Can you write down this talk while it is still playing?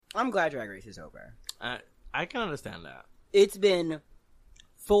I'm glad Drag Race is over. I can understand that. It's been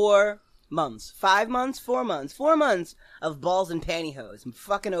 4 months. 5 months? 4 months. 4 months of balls and pantyhose. I'm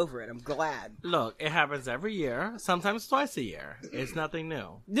fucking over it. I'm glad. Look, it happens every year, sometimes twice a year. It's nothing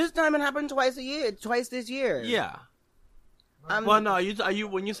new. This time it happened twice this year. Yeah. Well, no, are you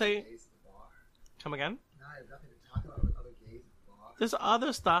when you say... Come again? No, I have nothing to talk about with other gays at the bar. There's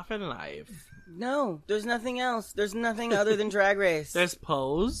other stuff in life. No, there's nothing else. There's nothing other than Drag Race. There's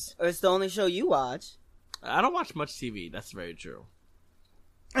Pose. It's the only show you watch. I don't watch much TV. That's very true.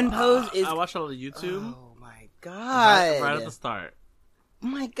 And Pose is... I watch a lot of YouTube. Oh, my God. Right at the start. Oh,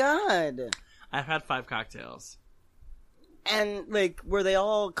 my God. I've had 5 cocktails. And, like, were they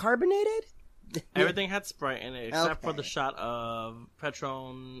all carbonated? Everything had Sprite in it, except for Okay. the shot of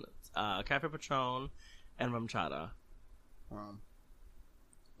Patron, Cafe Patron, and rum chata.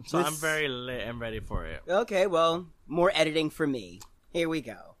 So I'm very lit and ready for it. Okay, well, more editing for me. Here we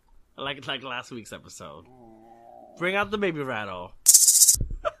go. Like last week's episode. Bring out the baby rattle.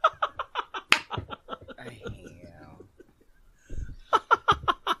 I hate you.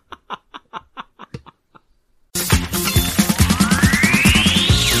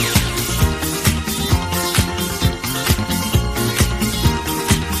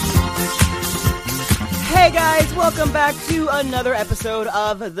 Hey guys, welcome back to another episode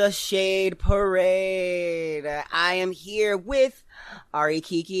of The Shade Parade. I am here with Ari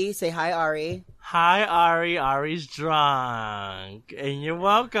Kiki. Say hi, Ari. Hi, Ari. Ari's drunk. And you're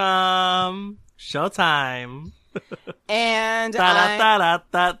welcome. Showtime. And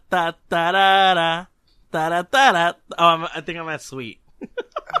Da-da-da-da-da-da-da-da. Da-da-da-da. Oh, I think I'm at Sweet.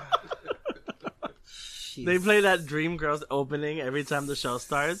 They play that Dreamgirls opening every time the show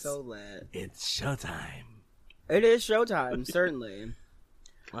starts. So lit. It's showtime. It is showtime, certainly.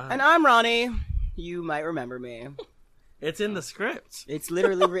 Wow. And I'm Ronnie. You might remember me. It's in the script. It's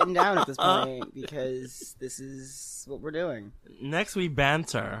literally written down at this point because this is what we're doing. Next we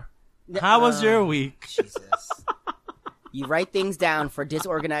banter. How was your week? Jesus. You write things down for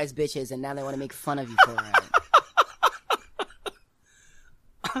disorganized bitches and now they want to make fun of you for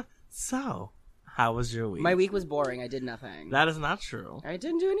it. So, how was your week? My week was boring. I did nothing. That is not true. I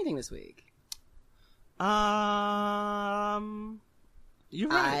didn't do anything this week. You're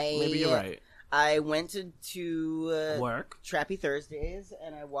right. Maybe you're right. I went to Work. Trappy Thursdays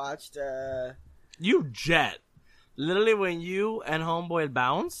and I watched You jet. Literally, when you and Homeboy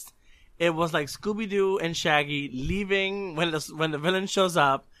bounced, it was like Scooby-Doo and Shaggy leaving when the villain shows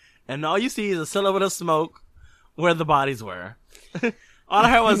up, and all you see is a silhouette of smoke where the bodies were. All I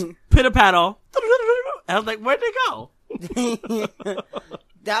heard was pitter-paddle. I was like, where'd they go?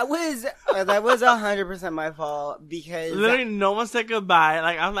 That was 100% my fault because Literally, no one said goodbye.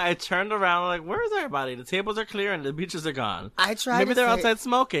 I turned around, like, where is everybody? The tables are clear and the beaches are gone. I tried. Maybe to they're say, outside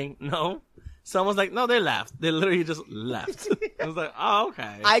smoking. No. Someone's like, no, they left. They literally just left. I was like, oh,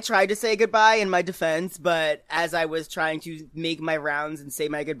 okay. I tried to say goodbye in my defense, but as I was trying to make my rounds and say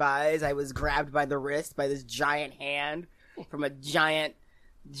my goodbyes, I was grabbed by the wrist by this giant hand from a giant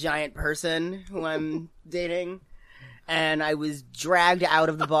person who I'm dating. And I was dragged out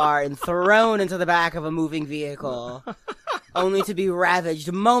of the bar and thrown into the back of a moving vehicle, only to be ravaged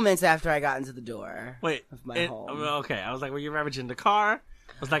moments after I got into the door. Wait, of my home. Okay, I was like, were you ravaging the car?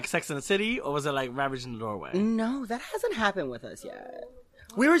 Was it like Sex in the City, or was it like ravaging the doorway? No, that hasn't happened with us yet.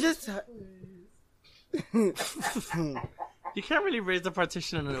 We were just... You can't really raise the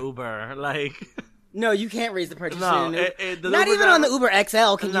partition in an Uber, like... No, you can't raise the partition. No, not Uber even driver, on the Uber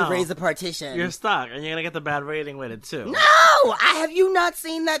XL can No. you raise the partition. You're stuck, and you're gonna get the bad rating with it, too. No! Have you not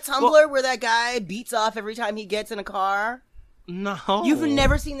seen that Tumblr where that guy beats off every time he gets in a car? No. You've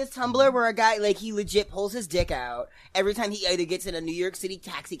never seen this Tumblr where a guy, like, he legit pulls his dick out every time he either gets in a New York City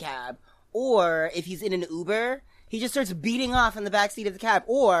taxi cab, or if he's in an Uber, he just starts beating off in the backseat of the cab,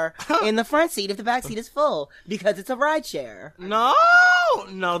 or in the front seat if the backseat is full, because it's a rideshare. No!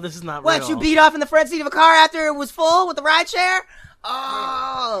 No, this is not What, real. you beat off in the front seat of a car after it was full with the rideshare?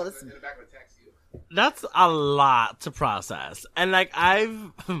 Oh, this... In the back of a taxi. That's a lot to process. And, like,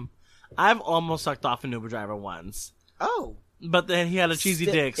 I've almost sucked off an Uber driver once. Oh. But then he had a cheesy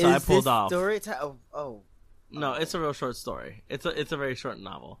dick, so I pulled off. Story oh. No, it's a real short story. It's a very short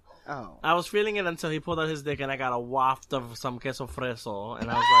novel. Oh. I was feeling it until he pulled out his dick, and I got a waft of some queso fresco, and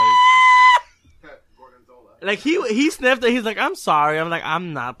I was Gorgonzola. like, he sniffed it. He's like, I'm sorry. I'm like,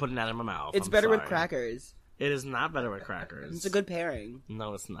 I'm not putting that in my mouth. It's I'm better with sorry." crackers. It is not better with crackers. It's a good pairing.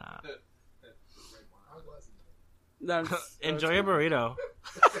 No, it's not. That's Enjoy your burrito.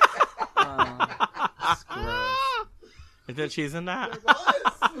 That's gross. Is there cheese in that?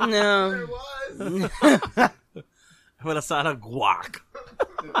 No. There was. With a side of guac.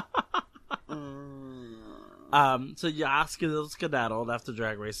 So you skedaddled after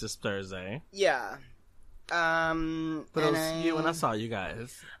Drag Race this Thursday. Yeah. But it was you when I saw you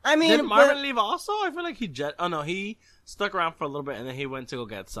guys. I mean, Did Marvin leave also? I feel like he stuck around for a little bit and then he went to go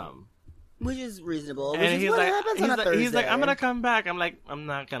get some. which is reasonable. Which And is he's what like, happens on a Thursday. he's like, I'm gonna come back. I'm like, I'm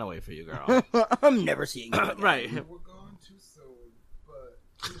not gonna wait for you, girl. I'm never seeing you again. Right. We're gone too soon, but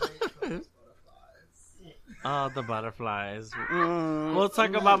too late for those butterflies. Oh, the butterflies. Mm, We'll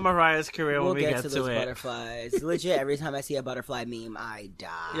talk about Mariah's career we'll when we get to to those it. butterflies. Legit, every time I see a butterfly meme, I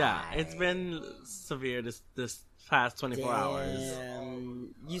die. Yeah, it's been severe this past 24 hours.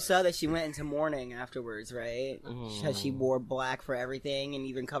 You saw that she went into mourning afterwards, right? Mhm. She wore black for everything and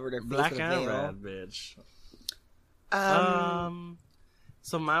even covered her face Black with a and veil. red, bitch. Um,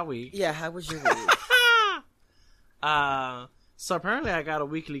 So my week. yeah, how was your week? So apparently I got a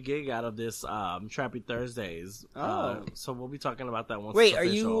weekly gig out of this Trappy Thursdays. Oh. So we'll be talking about that once Wait, it's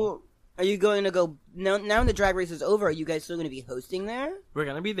official. are you going to go now the drag race is over, are you guys still going to be hosting there? We're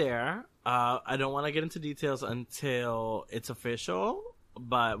gonna be there. I don't want to get into details until it's official,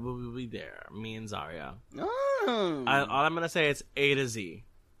 but we will be there. Me and Zaria. Oh. All I'm gonna say is A to Z.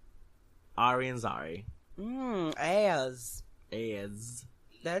 Ari and Zari. As. As.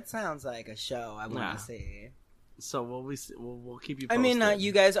 That sounds like a show I want Yeah. to see. So we'll keep you I posted. mean,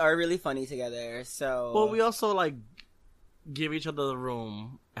 you guys are really funny together, so... Well, we also, like, give each other the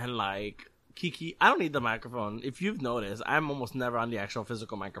room and, like, Kiki, I don't need the microphone. If you've noticed, I'm almost never on the actual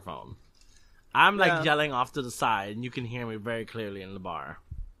physical microphone. I'm, like, Yeah. yelling off to the side, and you can hear me very clearly in the bar.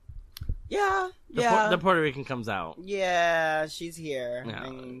 Yeah, The Puerto Rican comes out. yeah, she's here. Yeah,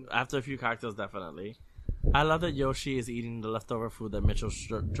 And after a few cocktails, definitely. I love that Yoshi is eating the leftover food that Mitchell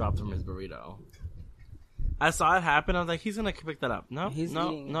dropped from his burrito. I saw it happen. I was like, he's gonna pick that up. No, he's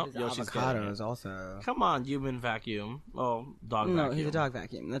no, eating no. his Yoshi's getting it. avocados also. Come on, human vacuum. Oh, dog No, vacuum. he's a dog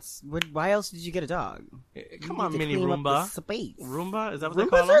vacuum. Why else did you get a dog? Come You on, need to mini clean up Roomba. the space. Roomba? Is that what they Roombas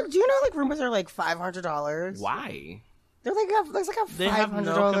call them? do you know like Roombas are like $500? Why? They're like there's like a $500. They have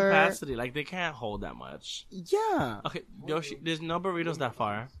no capacity. Like, they can't hold that much. Yeah. Okay, Yoshi, there's no burritos that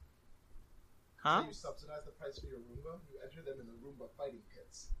far. Huh? So you subsidize the price for your Roomba, you enter them in the Roomba fighting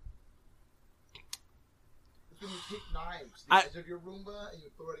pits. It's when you take knives to the edge of your Roomba and you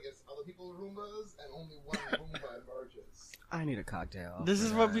throw it against other people's Roombas, and only one Roomba emerges. I need a cocktail. This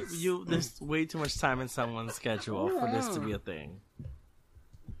is what there's way too much time in someone's schedule for this to be a thing.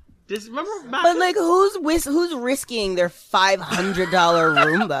 Remember back But like, who's risking their $500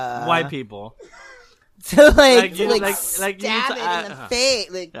 Roomba? white people. To like you- to like stab you need to it in the add- face.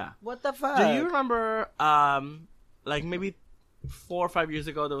 Like, Yeah. what the fuck? Do you remember, like maybe 4 or 5 years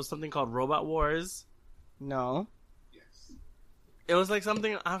ago, there was something called Robot Wars? No. Yes. It was like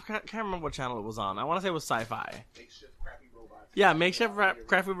something, I can't remember what channel it was on. I want to say it was Sci-Fi. Makeshift crappy robots. Yeah, makeshift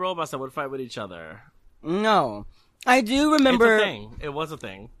crappy robots that would fight with each other. No. I do remember. It's a thing. It was a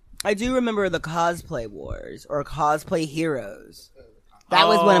thing. I do remember the Cosplay Wars or Cosplay Heroes. That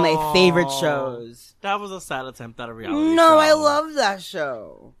was one of my favorite Oh. shows. That was a sad attempt at a reality No, show. I love that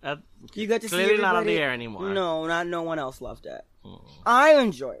show. That, You got to see clearly not on everybody- the air anymore. No, no one else loved it. Mm. I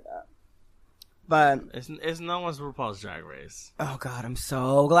enjoyed it. But, It's no one's RuPaul's Drag Race. oh god, I'm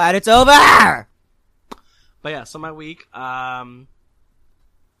so glad it's over! But yeah, so my week, I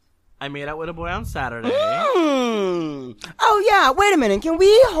made out with a boy on Saturday. Oh yeah, wait a minute. Can we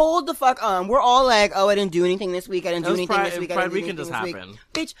hold the fuck on? We're all like, oh, I didn't do anything this week. I didn't do anything this week. I Pride didn't do weekend just anything this happened.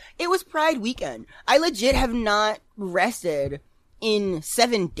 week. Bitch, it was Pride weekend. I legit have not rested in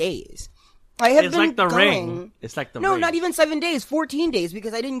 7 days. I have It's been like the going. ring. It's like the No, ring. not even 7 days. 14 days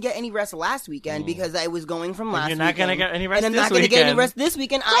because I didn't get any rest last weekend because I was going from last you're not gonna weekend. get any rest and I'm this not gonna get any weekend. rest this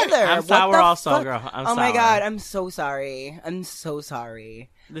weekend either. I'm What sour the also, fuck? girl. I'm oh my sour. god, I'm so sorry. I'm so sorry.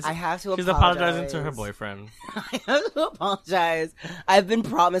 I have to She's apologize. apologizing to her boyfriend. I have to apologize. I've been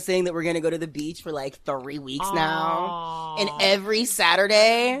promising that we're gonna go to the beach for like 3 weeks now, and every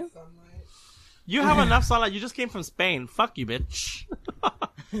Saturday. Sunlight. You have enough sunlight. You just came from Spain. Fuck you, bitch.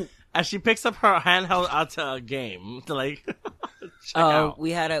 As she picks up her handheld out to a game to like check out.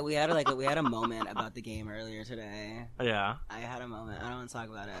 we had a moment about the game earlier today. Yeah, I had a moment. I don't want to talk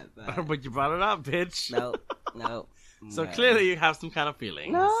about it, but but you brought it up, bitch. no. So clearly you have some kind of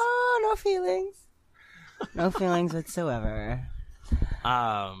feelings. No feelings. No feelings whatsoever.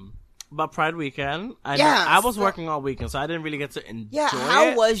 But Pride weekend, Yeah, I was so- working all weekend, so I didn't really get to enjoy Yeah, how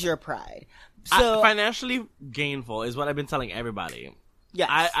it. was your Pride? So Financially gainful is what I've been telling everybody. yes,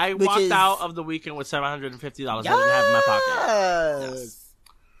 I which walked is- out of the weekend with $750 I didn't have in my pocket. Yes.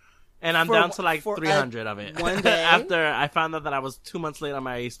 And I'm down to like 300 of it. one day? After I found out that I was 2 months late on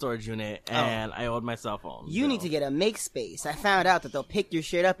my storage unit and I owed my cell phone. You need to get a MakeSpace. I found out that they'll pick your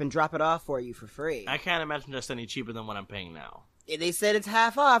shit up and drop it off for you for free. I can't imagine just any cheaper than what I'm paying now. They said it's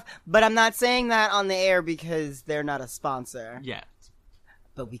half off, but I'm not saying that on the air because they're not a sponsor. Yeah.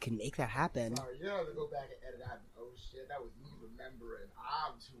 But we can make that happen. Sorry, you know, to go back and edit out. Oh shit, that was me remembering.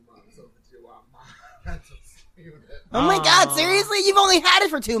 I'm 2 months overdue on my rental unit. Oh my god, seriously? You've only had it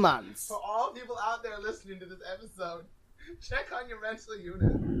for 2 months. For all people out there listening to this episode, check on your rental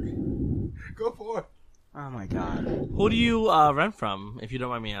unit. Go for it. Oh my god. Who do you rent from, if you don't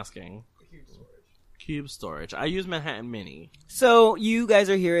mind me asking? Cube storage. Cube Storage. I use Manhattan Mini. So, you guys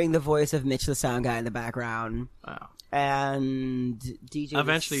are hearing the voice of Mitch the sound guy in the background. Wow. And DJ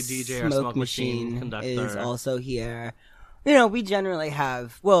Eventually DJ, our smoke machine conductor, is also here. You know, we generally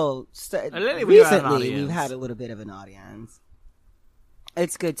have, well, Lately recently we've had a little bit of an audience.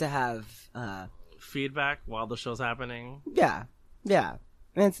 It's good to have, feedback while the show's happening. yeah. And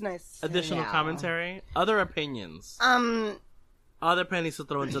it's nice. Additional commentary. Other opinions. Other pennies to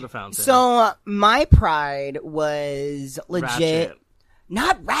throw into the fountain. So, my pride was legit. Ratchet.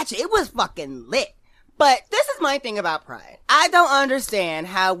 Not ratchet. It was fucking lit. But this is my thing about pride. I don't understand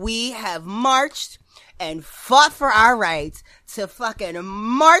how we have marched and fought for our rights to fucking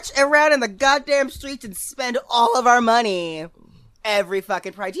march around in the goddamn streets and spend all of our money every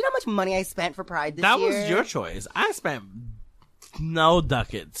fucking pride. Do you know how much money I spent for pride this year? That was your choice. I spent no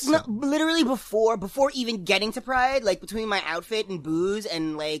ducats. No, literally before even getting to pride, like between my outfit and booze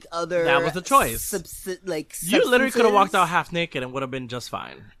and like other... That was the choice. You literally could have walked out half naked and would have been just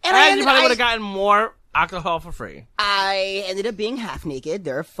fine. And you probably would have gotten more alcohol for free. I ended up being half naked.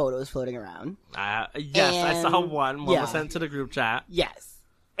 There are photos floating around. Yes, I saw one. One was sent to the group chat. Yes.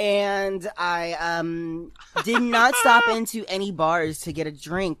 And I did not stop into any bars to get a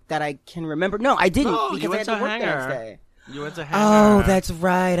drink that I can remember. No, I didn't because I had to work the next day. You went to Hangar. Oh, that's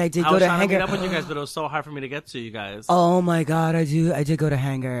right. I did go to Hangar. I was trying to meet up with you guys, but it was so hard for me to get to you guys. Oh my god, I did go to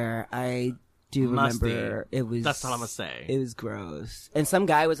Hangar. I do remember it was. That's all I'm gonna say. It was gross, and some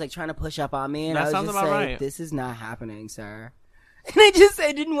guy was like trying to push up on me, and I was just like, right. "This is not happening, sir." And I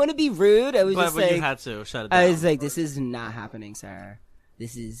didn't want to be rude. I was just like, you had to shut it down. I was like, "This is not happening, sir.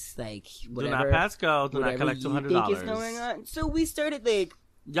 This is like whatever." Do not pass go. Do not collect $200. Going on. So we started like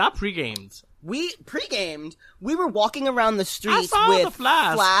y'all pre-gamed. We pre-gamed. We were walking around the streets I saw with the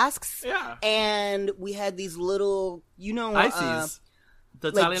flasks. Yeah, and we had these little, ices. The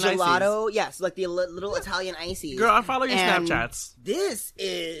Italian gelato, ices. Yes, like the little Italian ices. Girl, I follow your and Snapchats. This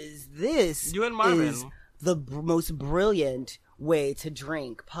You and Marvin. is the most brilliant way to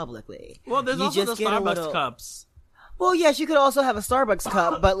drink publicly. Well, there's also the Starbucks cups. Well, yes, you could also have a Starbucks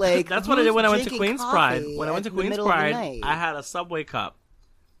cup, but like that's what I did when I went to Queen's Pride. When I went to Queen's Pride, I had a Subway cup,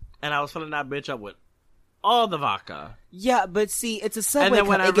 and I was filling that bitch up with all the vodka. Yeah, but see, it's a Subway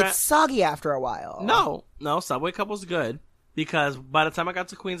cup. It gets soggy after a while. No, Subway cup was good. Because by the time I got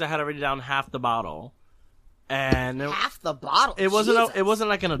to Queens, I had already down half the bottle, and half the bottle. It wasn't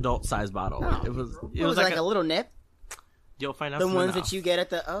like an adult size bottle. No. It was like a little nip. You'll find out. The ones that you get at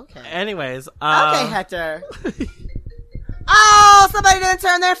the Anyways, okay, Hector. Oh, somebody didn't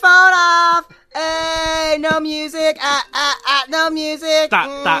turn their phone off. Hey, no music. No music.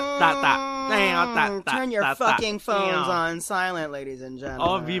 Turn your fucking phones on silent, ladies and gentlemen.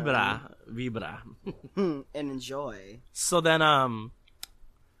 Oh, vibra. And enjoy. So then,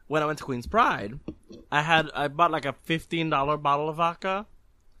 when I went to Queen's Pride, I bought like a $15 bottle of vodka.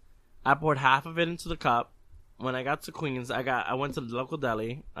 I poured half of it into the cup. When I got to Queens, I went to the local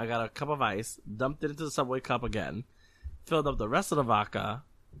deli. I got a cup of ice, dumped it into the Subway cup again, filled up the rest of the vodka,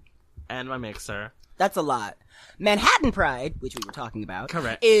 and my mixer. That's a lot. Manhattan Pride, which we were talking about,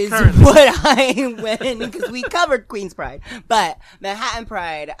 correct, is what I went because we covered Queen's Pride. But Manhattan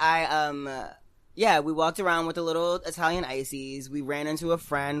Pride, we walked around with the little Italian ices. We ran into a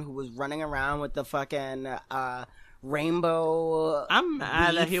friend who was running around with the fucking rainbow. I'm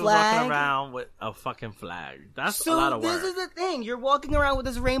mad that he was walking around with a fucking flag. That's a lot of work. This is the thing. You're walking around with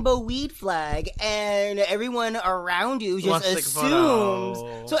this rainbow weed flag, and everyone around you just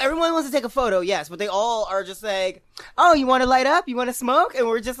assumes. So everyone wants to take a photo, yes, but they all are just like, "Oh, you want to light up? You want to smoke?" And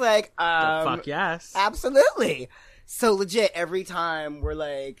we're just like, fuck yes, absolutely." So legit, every time we're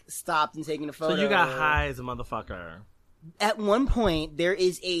like stopped and taking a photo. So you got high as a motherfucker. At one point, there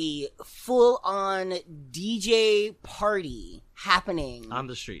is a full-on DJ party happening on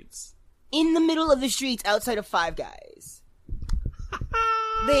the streets, in the middle of the streets outside of Five Guys.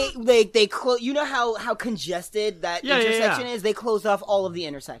 They close. You know how congested that intersection is. They closed off all of the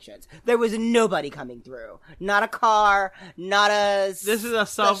intersections. There was nobody coming through. Not a car. Not a. This is a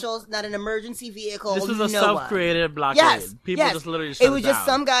not an emergency vehicle. This is a self-created blockade. Yes, People just literally. Shut it was it just down.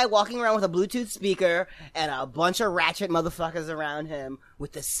 some guy walking around with a Bluetooth speaker and a bunch of ratchet motherfuckers around him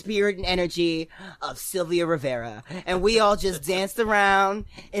with the spirit and energy of Sylvia Rivera, and we all just danced around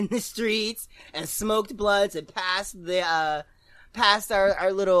in the streets and smoked blunts and passed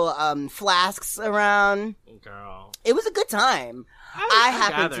our little flasks around. Girl, it was a good time. I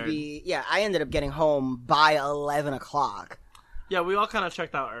happened gathered. to be I ended up getting home by 11 o'clock. Yeah, we all kind of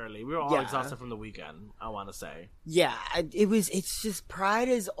checked out early. We were all exhausted from the weekend, I want to say. Yeah, it's just Pride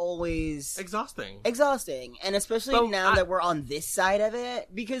is always exhausting, and especially now that we're on this side of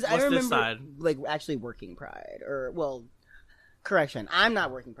it, because I remember this side? like actually working Pride, or well, correction, I'm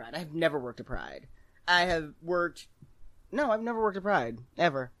not working Pride. I've never worked a Pride. I've never worked a Pride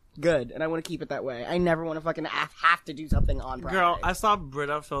ever. Good, and I want to keep it that way. I never want to fucking have to do something on Pride. Girl, I saw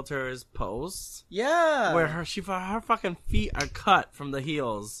Britta Filter's post. Yeah, where her fucking feet are cut from the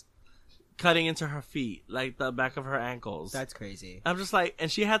heels, cutting into her feet, like the back of her ankles. That's crazy. I'm just like, and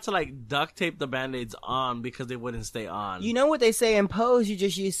she had to like duct tape the band-aids on because they wouldn't stay on. You know what they say in Pose? You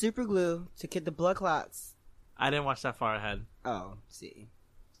just use super glue to get the blood clots. I didn't watch that far ahead. Oh, see.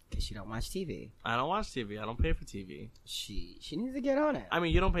 Because you don't watch TV. I don't watch TV. I don't pay for TV. She needs to get on it. I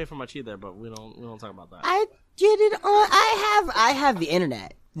mean, you don't pay for much either, but we don't talk about that. I get it on. I have the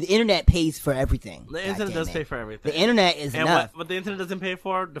internet. The internet pays for everything. The internet does pay for everything. The internet is enough. What the internet doesn't pay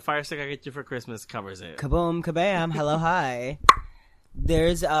for, the Fire Stick I get you for Christmas covers it. Kaboom, kabam, hello, hi.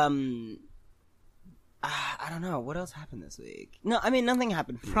 There's I don't know what else happened this week. No, I mean nothing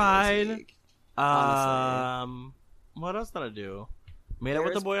happened. For Pride. this week, honestly. What else did I do? Made up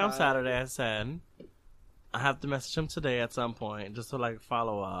with the boy on Saturday, I said. I have to message him today at some point just to like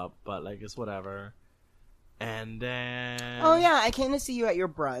follow up, but like it's whatever. And then oh yeah, I came to see you at your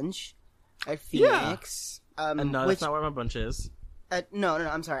brunch at Phoenix. Yeah. No, that's not where my brunch is. No,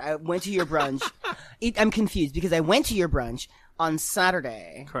 I'm sorry. I went to your brunch. I'm confused because I went to your brunch on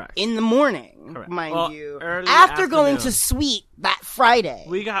Saturday. Correct. In the morning, correct. mind you. Early after going afternoon. to Sweet that Friday.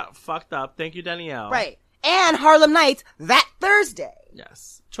 We got fucked up. Thank you, Danielle. Right. And Harlem Nights that Thursday.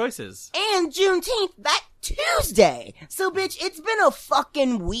 Yes. Choices. And Juneteenth that Tuesday. So, bitch, it's been a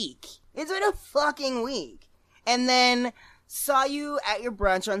fucking week. It's been a fucking week. And then saw you at your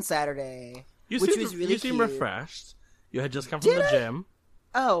brunch on Saturday, which was really cute. You seem refreshed. You had just come from the gym.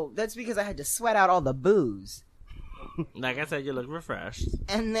 Oh, that's because I had to sweat out all the booze. Like I said, you look refreshed.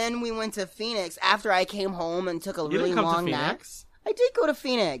 And then we went to Phoenix after I came home and took a You really didn't come long to nap. Phoenix? I did go to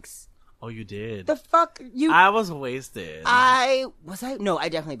Phoenix. Oh, you did. The fuck you? I was wasted. No, I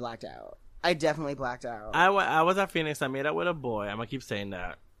definitely blacked out. I was at Phoenix. I made up with a boy. I'm gonna keep saying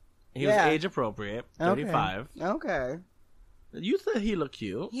that. He was age appropriate. 35. Okay. You said he looked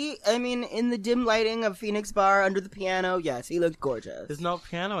cute. In the dim lighting of Phoenix Bar under the piano, yes, he looked gorgeous. There's no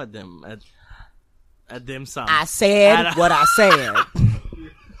piano at dim sum. I said what I said.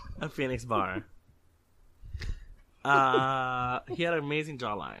 A Phoenix Bar. He had an amazing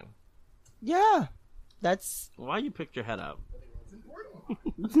jawline. Yeah, that's why you picked your head up.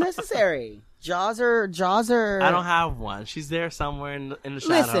 It's necessary. Jaws are. I don't have one. She's there somewhere in the shadows.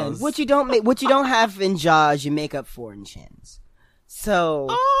 Listen, what you don't have in Jaws, you make up for in Chins. So.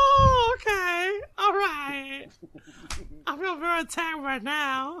 Oh, okay, all right. I feel very attacked right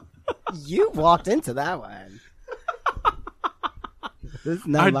now. You walked into that one.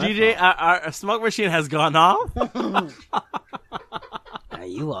 Our smoke machine has gone off.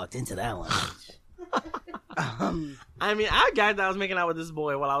 You walked into that one. I mean, I gagged that I was making out with this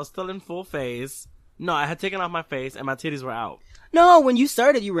boy while I was still in full phase. No, I had taken off my face and my titties were out. No, when you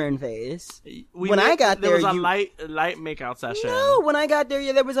started, you were in phase. I got there, was a light makeout session. No, when I got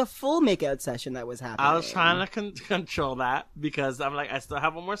there, there was a full makeout session that was happening. I was trying to control that because I'm like, I still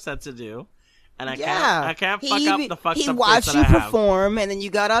have one more set to do. And I can't fuck up the fucked up face that I have. He watched you perform, and then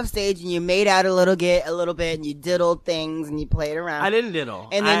you got off stage, and you made out a little bit, and you diddled things, and you played around. I didn't diddle.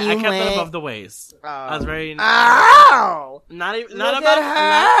 And then I kept it above the waist. I was very... Ow! Not over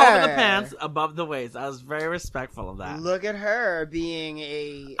the pants, above the waist. I was very respectful of that. Look at her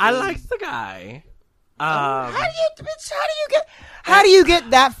being I liked the guy. How do you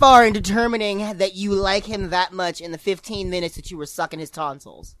get that far in determining that you like him that much in the 15 minutes that you were sucking his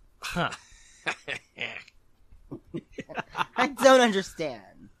tonsils? I don't understand.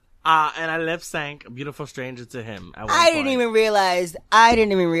 And I lip sync "A Beautiful Stranger" to him. I didn't even realize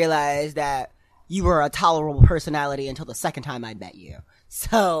that you were a tolerable personality until the second time I met you.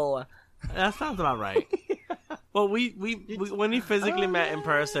 So that sounds about right. Well, we when we physically met in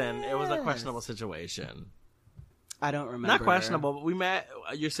person, it was a yes. questionable situation. I don't remember. Not questionable, but we met.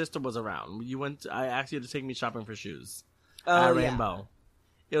 Your sister was around. You went. I asked you to take me shopping for shoes at Oh, Rainbow.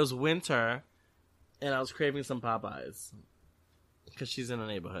 It was winter, and I was craving some Popeyes because she's in the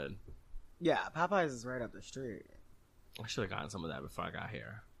neighborhood. Yeah, Popeyes is right up the street. I should have gotten some of that before I got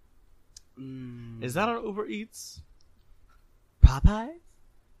here. Mm. Is that on Uber Eats? Popeyes?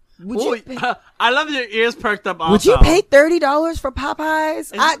 I love your ears perked up. Also. Would you pay $30 for Popeyes?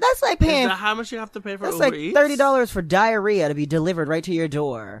 That's like Is paying. that how much you have to pay for That's Uber like Eats? $30 for diarrhea to be delivered right to your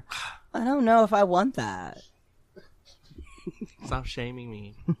door. I don't know if I want that. Stop shaming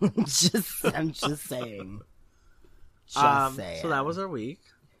me. I'm just saying. Just saying. So that was our week.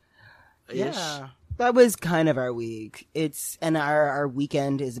 Yeah. That was kind of our week. And our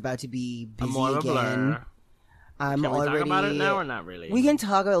weekend is about to be busy More of a again. blur. Can we talk about it now or not really? We can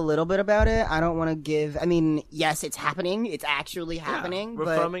talk a little bit about it. I don't want to give. I mean, yes, it's happening. It's actually happening. We're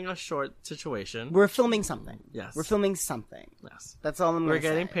but filming a short situation. We're filming something. Yes. We're filming something. Yes. That's all I'm We're going to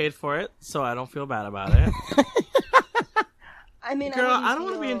say. getting paid for it, so I don't feel bad about it. I mean, Girl, I don't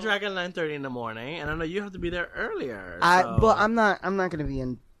want to be in drag at 9:30 in the morning, and I know you have to be there earlier. Well, I'm not going to be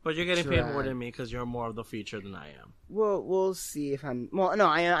in. But you're getting paid more drag. than me because you're more of the feature than I am. We'll see if I'm. Well, no,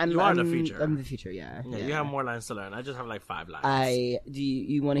 I'm. You are the I'm- feature. I'm the feature. Yeah. Yeah, you have more lines to learn. I just have like 5 lines. Do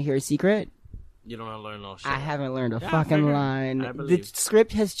you want to hear a secret? You don't want to learn no shit. I haven't learned a Yeah, I fucking figured. line. I The believe.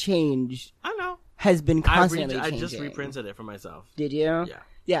 script has changed. I know. Has been constantly I changing. just reprinted it for myself. Did you? Yeah.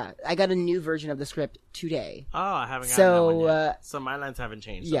 Yeah, I got a new version of the script today. Oh, I haven't gotten So, that one yet. So my lines haven't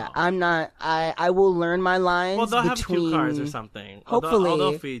changed. Yeah, at all. I'm not. I will learn my lines. Well, they'll have between, cue cards or something. Hopefully. Or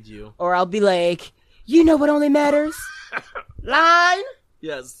they'll feed you. Or I'll be like, you know what only matters? Line,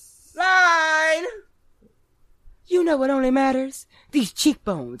 Yes. line. You know what only matters? These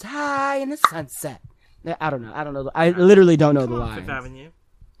cheekbones high in the sunset. I don't know. I literally don't know the Come on, Fifth line. Avenue.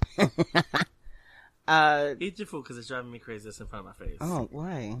 Eat your food because it's driving me crazy. It's in front of my face. Oh,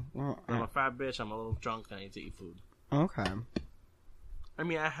 why? I'm a fat bitch. I'm a little drunk. And I need to eat food. Okay. I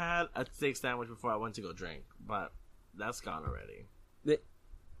mean, I had a steak sandwich before I went to go drink, but that's gone already.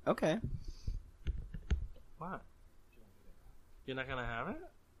 Okay. What? You're not gonna have it?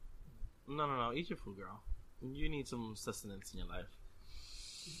 No. Eat your food, girl. You need some sustenance in your life.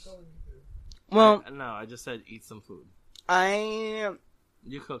 Well, No, I just said eat some food.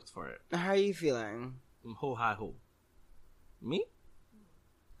 You cooked for it. How are you feeling? Ho hi ho. Me?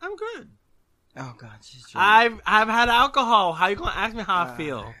 I'm good. Oh God, she's I've had alcohol. How you gonna ask me how I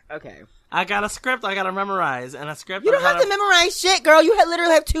feel? Okay. I got a script I gotta memorize, and a script. You don't have to memorize shit, girl. You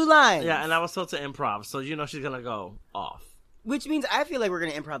literally have 2 lines. Yeah, and I was told to improv, so you know she's gonna go off. Which means I feel like we're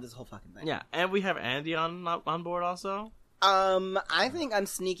gonna improv this whole fucking thing. Yeah, and we have Andy on board also. I think I'm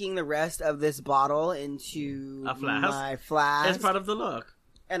sneaking the rest of this bottle into A flask? my flask. It's part of the look.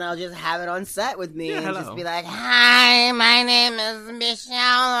 And I'll just have it on set with me Yeah, and hello. just be like, "Hi, my name is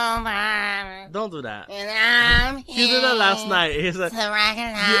Michelle Obama, Don't do that. and I'm here." He did that last night. He's like, to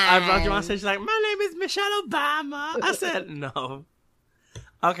recognize. I brought you on stage. She's like, my name is Michelle Obama. I said, no.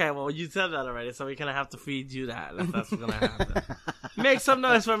 Okay, well, you said that already, so we're going to have to feed you that. That's what's going to happen. Make some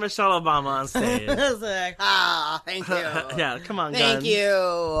noise for Michelle Obama on stage. It's like, thank you. Yeah, come on, Thank guns.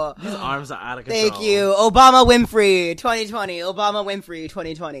 you. His arms are out of control. Thank you. Obama Winfrey 2020. Obama Winfrey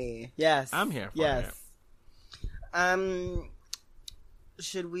 2020. Yes. I'm here for yes.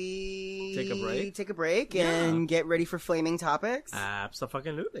 Should we Take a break? and get ready for flaming topics?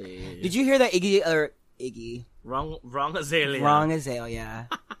 Absolutely. Did you hear that Iggy? Wrong Azalea. Wrong Azalea.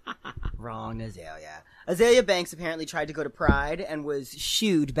 Wrong Azalea. Azalea Banks apparently tried to go to Pride and was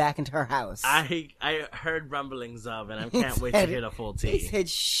shooed back into her house. I heard rumblings of, and I can't wait to hear the full They tea. said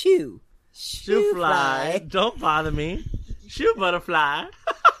shoo. Shoe fly. Don't bother me. Shoe butterfly.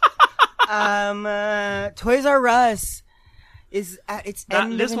 Toys R Us is at its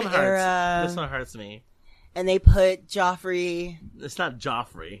end This of one an hurts. era. This one hurts me. And they put Joffrey. It's not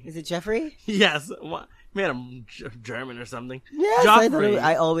Joffrey. Is it Jeffrey? Yes. What? Made him German or something. Yes, Joffrey.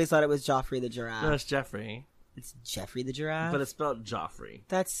 I always thought it was Joffrey the giraffe. No, it's Jeffrey. It's Jeffrey the giraffe? But it's spelled Joffrey.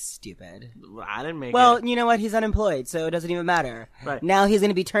 That's stupid. I didn't make Well, it. you know what? He's unemployed, so it doesn't even matter. Right. Now he's going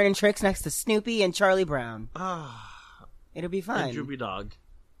to be turning tricks next to Snoopy and Charlie Brown. Ah, It'll be fine. and Droopy Dog.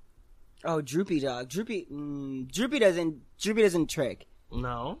 Oh, Droopy Dog. Droopy doesn't trick.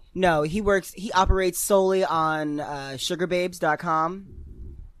 No. No, he operates solely on sugarbabes.com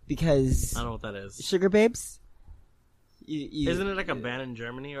because I don't know what that is. Sugar Babes? Isn't it like a band in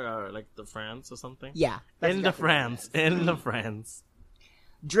Germany or like the France or something? Yeah. In the France. In the France.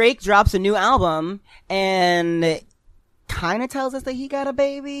 Drake drops a new album and kind of tells us that he got a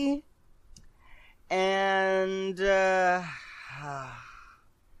baby. And, ¿Qué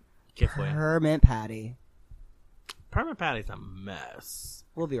fue? Hermit Patty. Permanent Patty's a mess.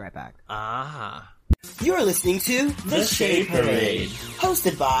 We'll be right back. Ah. You're listening to The Shade Parade.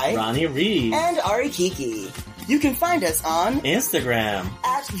 hosted by Ronnie Reed. and Ari Kiki. You can find us on Instagram.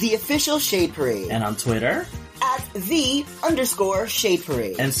 at The Official Shade Parade, And on Twitter. at _Shade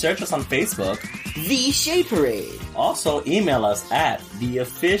Parade, And search us on Facebook. The Shade Parade, Also email us at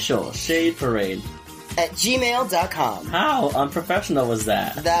theofficialshadeparade. at gmail.com. How unprofessional was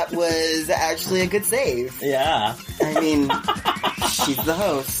that? That was actually a good save. Yeah. I mean, she's the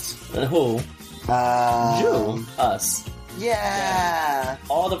host. Who? You. Us. Yeah.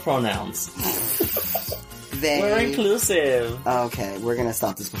 All the pronouns. They. We're inclusive. Okay, we're gonna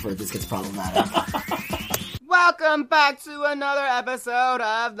stop this before this gets problematic. Welcome back to another episode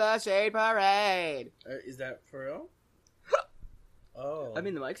of the Shade Parade. Is that for real? Oh. I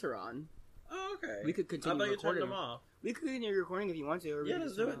mean, the mics are on. Oh, okay. We could continue I thought you recording. turned them off. We could continue recording if you want to. Or we Yeah, can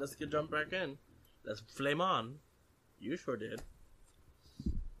let's just do it. Let's jump back in. Let's flame on. You sure did.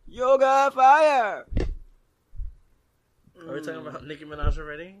 Yoga Fire! Are we talking about Nicki Minaj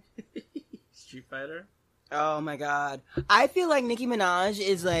already? Street Fighter? Oh my god. I feel like Nicki Minaj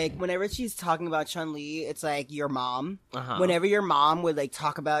is like, whenever she's talking about Chun-Li, it's like your mom. Uh-huh. Whenever your mom would like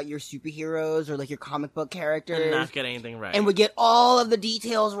talk about your superheroes or like your comic book characters. And not get anything right. And would get all of the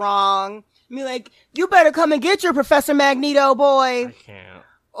details wrong. I mean, like, you better come and get your Professor Magneto, boy. I can't.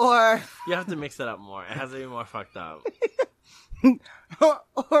 Or, You have to mix it up more. It has to be more fucked up. or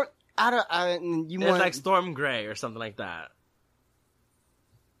you It's want like Storm Grey or something like that.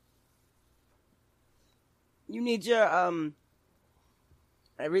 you need your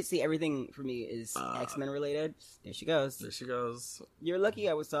everything for me is X-Men related. There she goes. There she goes. You're lucky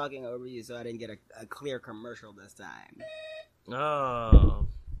I was talking over you, so I didn't get a clear commercial this time. Oh.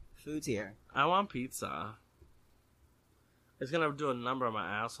 Food's here. I want pizza. It's gonna do a number on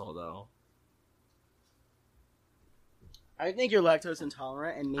my asshole, though. I think you're lactose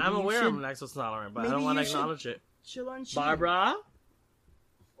intolerant, and maybe I'm aware I'm should lactose intolerant, but I maybe don't want to you should- acknowledge it. chill on cheese. Barbara?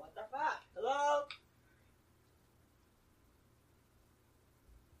 What the fuck? Hello?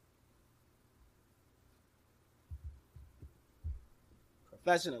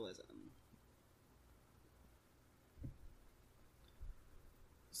 Professionalism.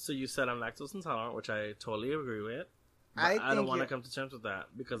 So you said I'm lactose intolerant, which I totally agree with. But I I don't think want to you're- come to terms with that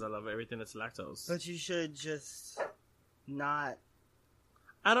because I love everything that's lactose. But you should just not.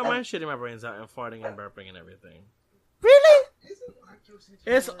 I don't mind shitting my brains out and farting and burping and everything. Really? Isn't lactose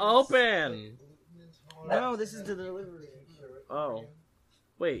It's intolerance open. like gluten intolerance? No, this is the delivery. Oh.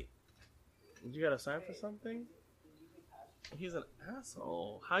 Wait. You got to sign for something? He's an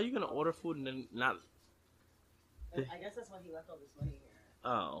asshole. How are you going to order food and then not... I guess that's why he left all this money here.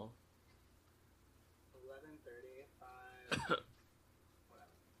 Oh. 11:35.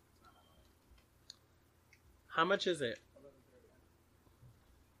 How much is it?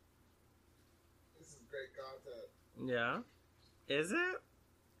 This is great content. Yeah. Is it?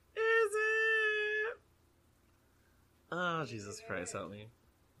 Is it? Oh, Jesus Christ, help me.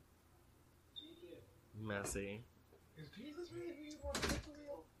 Messy. Is Jesus really who you want to take the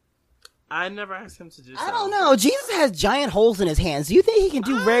wheel? I never asked him to do so. I don't know. Jesus has giant holes in his hands. Do you think he can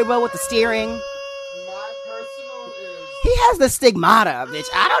do very well with the steering? My personal is. He has the stigmata, bitch.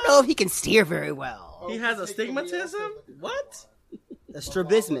 I don't know if he can steer very well. He has astigmatism? What? The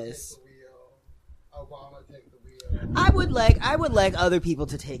strabismus. Obama take the wheel. I would like other people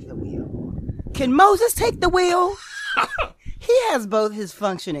to take the wheel. Can Moses take the wheel? He has both his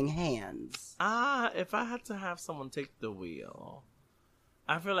functioning hands. If I had to have someone take the wheel,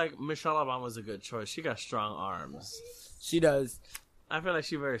 I feel like Michelle Obama's a good choice. She got strong arms. She does. I feel like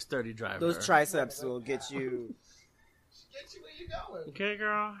she's a very sturdy driver. Those triceps will get you. Get you where you going. Okay,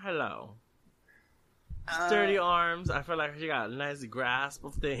 girl. Hello. Sturdy arms. I feel like she got a nice grasp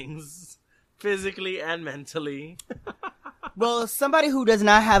of things, physically and mentally. Well, somebody who does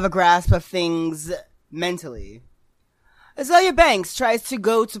not have a grasp of things mentally. Azalea Banks tries to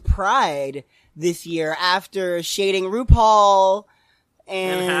go to Pride this year after shading RuPaul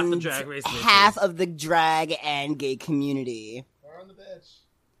and half the Drag Race bitches. half of the drag and gay community. We're on the bench.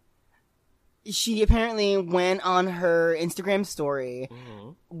 She apparently went on her Instagram story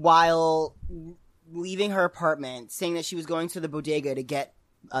Mhm. while leaving her apartment, saying that she was going to the bodega to get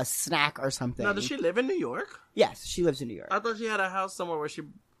a snack or something. Now, does she live in New York? Yes, she lives in New York. I thought she had a house somewhere where she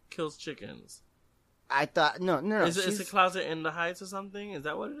kills chickens. I thought no. Is she's- it a closet in the Heights or something? Is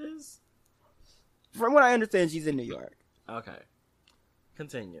that what it is? From what I understand, she's in New York. Okay.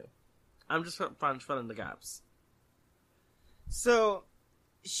 Continue. I'm just filling the gaps. So,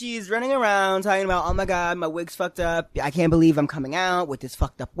 she's running around talking about, oh my god, my wig's fucked up. I can't believe I'm coming out with this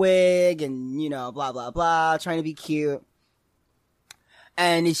fucked up wig, and blah blah blah, trying to be cute.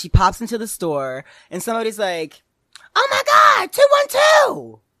 And she pops into the store, and somebody's like, oh my god,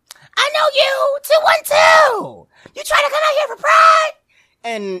 212! I know you, 212! You trying to come out here for Pride?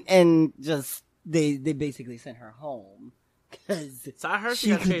 And just, they basically sent her home. So I heard she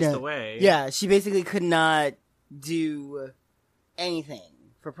got chased away. Yeah, she basically could not do anything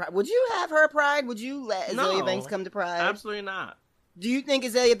for Pride. Would you have her at Pride? Would you let Azealia Banks come to Pride? Absolutely not. Do you think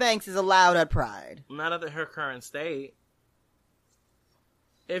Azealia Banks is allowed at Pride? Not at her current state.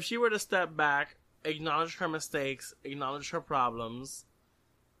 If she were to step back, acknowledge her mistakes, acknowledge her problems,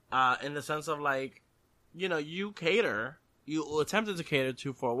 in the sense of like, you attempted to cater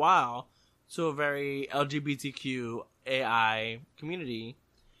to for a while to a very LGBTQ AI community,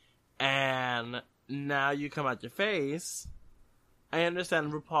 and now you come out your face. I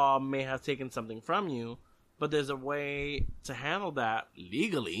understand RuPaul may have taken something from you, but there's a way to handle that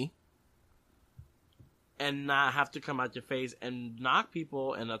legally and not have to come out your face and knock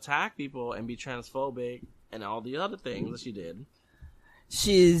people and attack people and be transphobic and all the other things that she did.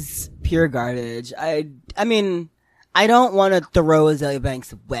 She's pure garbage. I mean, I don't want to throw Azealia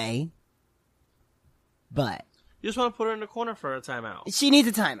Banks away, but you just want to put her in the corner for a timeout. She needs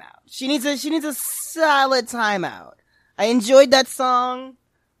a timeout. She needs a solid timeout. I enjoyed that song.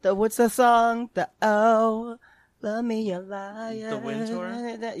 What's the song? Love Me a Liar. The Wind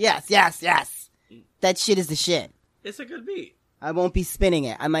Tour? Yes. That shit is the shit. It's a good beat. I won't be spinning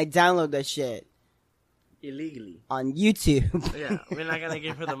it. I might download that shit. Illegally. On YouTube. Yeah, we're not gonna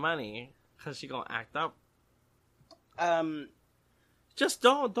give her the money because she gonna act up. Just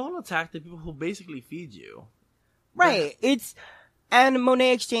don't attack the people who basically feed you. Right. And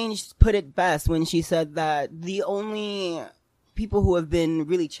Monet Exchange put it best when she said that the only people who have been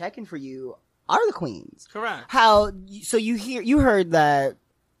really checking for you are the queens. Correct. So you heard that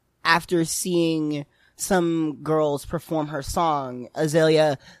after seeing some girls perform her song,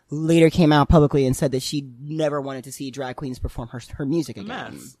 Azealia later came out publicly and said that she never wanted to see drag queens perform her music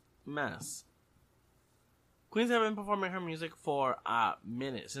again. Mess. Queens have been performing her music for a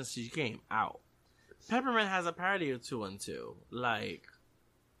minute since she came out. Peppermint has a parody or two and two.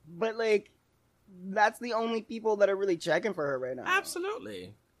 But that's the only people that are really checking for her right now.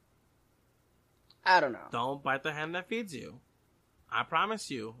 Absolutely. I don't know. Don't bite the hand that feeds you. I promise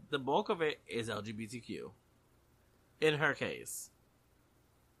you, the bulk of it is LGBTQ. In her case.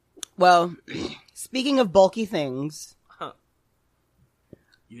 Well, speaking of bulky things.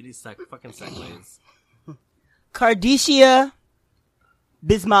 You need fucking segues. Cardissia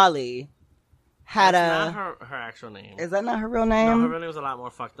Bismali had That's not her actual name. Is that not her real name? No, her real name was a lot more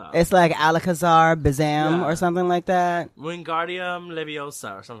fucked up. It's like Alcazar Bazam or something like that. Wingardium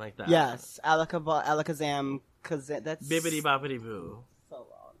Leviosa or something like that. Yes, Alakazam. That's Bibbidi boppity boo. So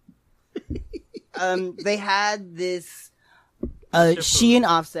long. They had this. She and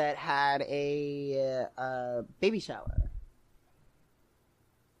Offset had a baby shower.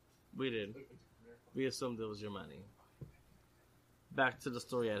 We did. We assumed it was your money. Back to the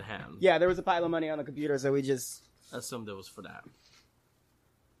story at hand. Yeah, there was a pile of money on the computer, so we just assumed it was for that.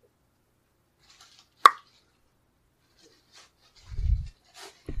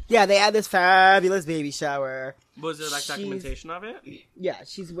 Yeah, they had this fabulous baby shower. Was there documentation of it? Yeah,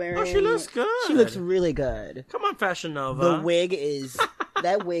 she's wearing... Oh, she looks good. She looks really good. Come on, Fashion Nova. The wig is...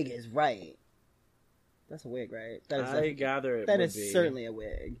 that wig is right. That's a wig, right? I gather it That would is be. certainly a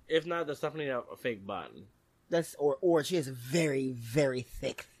wig. If not, that's definitely a fake bun. That's or she has very, very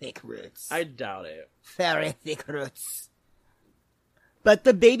thick roots. I doubt it. Very thick roots. But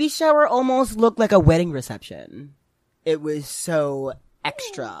the baby shower almost looked like a wedding reception. It was so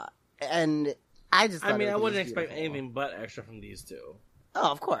extra. And I just thought I wouldn't expect anything but extra from these two.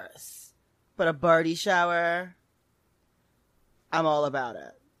 Oh, of course. But a Barty shower, I'm all about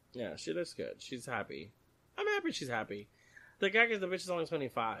it. Yeah, she looks good. She's happy. I'm happy she's happy. The gag is the bitch is only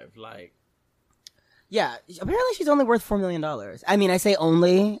 25. Yeah, apparently she's only worth $4 million. I mean, I say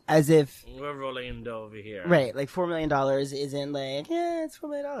only as if... We're rolling in dough over here. Right, $4 million isn't it's $4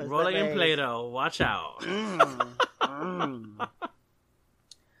 million. Rolling in Play-Doh. Watch out.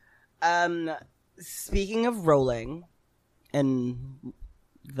 Speaking of rolling, and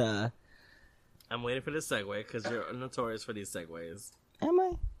I'm waiting for this segue, because you're notorious for these segues. Am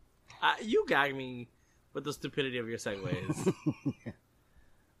I? You gag me with the stupidity of your segues.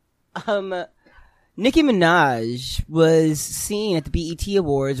 Nicki Minaj was seen at the BET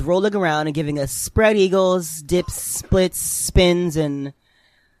Awards rolling around and giving us spread eagles, dips, splits, spins, and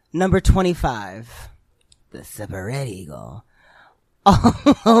number 25, the spread eagle, all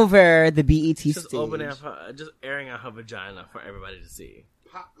over the BET Just stage. opening up, just airing out her vagina for everybody to see.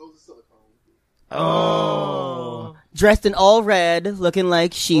 Pop goes to silicone. Oh. Dressed in all red, looking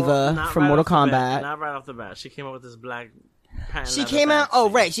like Shiva Well, not from right Mortal off the bat, Kombat. not right off the bat. She came up with this black patent She leather came out. Oh,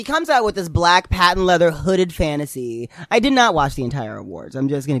 fantasy. right. She comes out with this black patent leather hooded fantasy. I did not watch the entire awards. I'm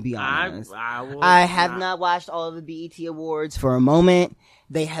just going to be honest. I have not watched all of the BET awards for a moment.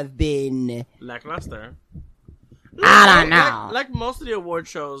 They have been. Lackluster. I don't know. Like most of the award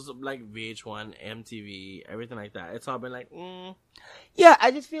shows, like VH1, MTV, everything like that. It's all been like, Yeah,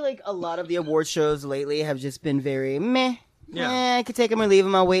 I just feel like a lot of the award shows lately have just been very meh. Yeah. I could take them or leave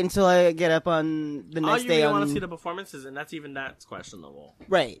them. I'll wait until I get up on the all next you day. really want to see the performances, and that's questionable.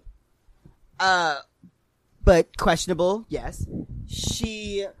 Right. But questionable, yes.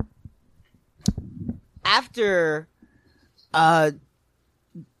 She, after,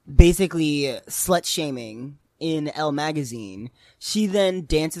 basically slut shaming in Elle magazine, she then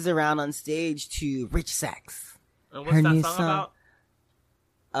dances around on stage to Rich Sex. And what's Her that new song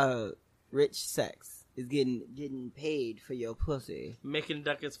about? Rich Sex is getting paid for your pussy. Making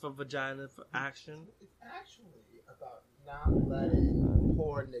ducats for vagina for action. It's actually about not letting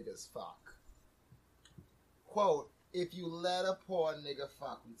poor niggas fuck. Quote, if you let a poor nigga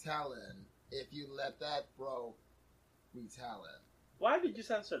fuck, we tellin'. If you let that bro, we tellin'. Why did you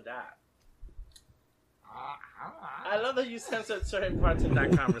censor that? I I love that you censored certain parts of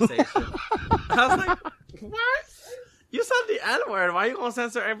that conversation. I was like, what? You said the N-word. Why are you going to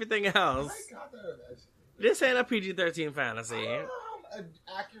censor everything else? got that eventually. This ain't a PG-13 fantasy. I don't know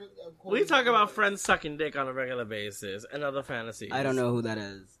how accurate. We talk about friends sucking dick on a regular basis and other fantasies. I don't know who that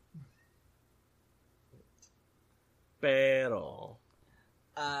is. Pero.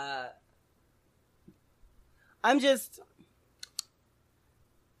 I'm just.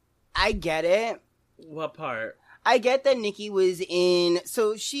 I get it. What part? I get that Nikki was in.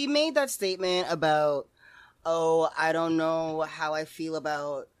 So she made that statement about, oh, I don't know how I feel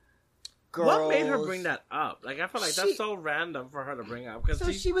about girls. What made her bring that up? Like, I feel like She- that's so random for her to bring up. Because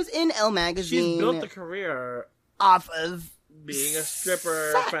So she was in Elle magazine. she's built a career off of being a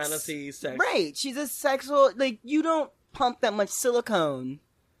stripper, sex. fantasy, sex. Right. She's a sexual. Like, you don't pump that much silicone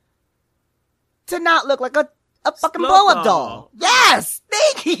to not look like a fucking Slow blow up doll. doll. Yes!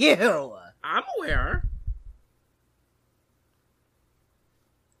 Thank you! I'm aware.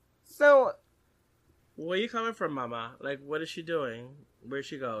 So, Where you coming from, Mama? Like, what is she doing? Where's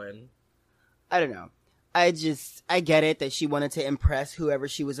she going? I don't know. I get it that she wanted to impress whoever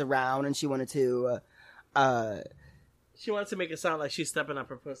she was around and she wanted to, She wants to make it sound like she's stepping up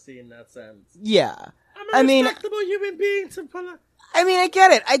her pussy in that sense. yeah. I'm a I mean- respectable human being to pull up. I mean, I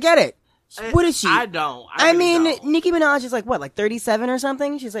get it. What is she? I don't. I really mean, don't. Nicki Minaj is like, what, like 37 or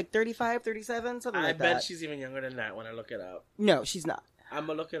something? She's like 35, 37, something I like bet that. she's even younger than that when I look it up. No, she's not. I'm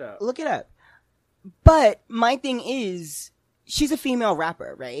gonna look it up. Look it up. But my thing is, she's a female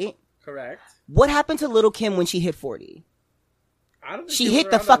rapper, right? Correct. What happened to Little Kim when she hit 40? I don't think She was hit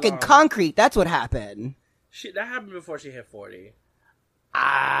the around that fucking long. concrete. That's what happened. That happened before she hit 40.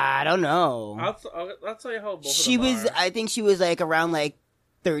 I don't know. I'll tell you how both She of them was, are. I think she was like around like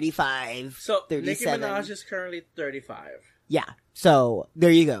 35, So, Nicki 37. Minaj is currently 35. Yeah. So, there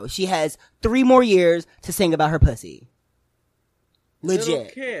you go. She has 3 more years to sing about her pussy. Little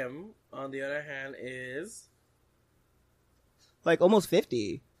Legit. Kim, on the other hand, is... Like almost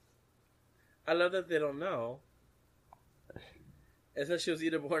 50. I love that they don't know. It says she was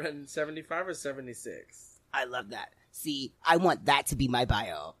either born in 75 or 76. I love that. See, I want that to be my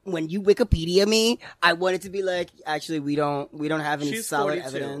bio. When you Wikipedia me, I want it to be like, actually, we don't have any She's solid 42.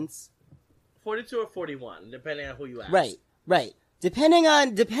 evidence. 42 or 41, depending on who you ask. Right. Depending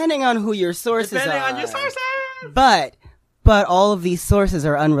on who your sources Depending are. on your sources! But all of these sources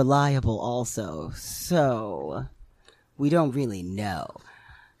are unreliable also. So, we don't really know.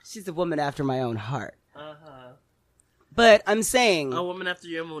 She's a woman after my own heart. Uh-huh. But I'm saying, A woman after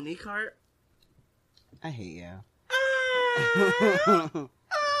your Monique heart? I hate you.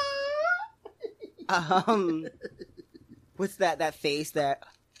 What's that face that,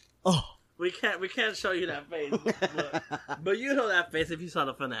 oh. We can't show you that face, but you know that face if you saw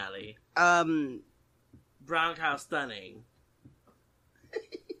the finale. Brown cow stunning.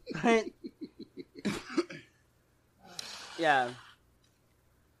 Yeah.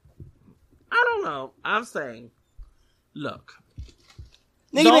 I don't know. I'm saying, look.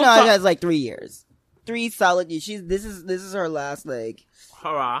 Nicki Don't Minaj talk- has like 3 years. 3 solid years. This is her last, like,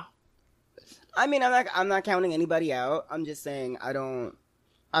 Hurrah. I mean, I'm not counting anybody out. I'm just saying I don't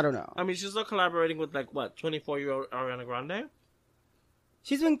know. I mean, she's still collaborating with, 24-year-old Ariana Grande?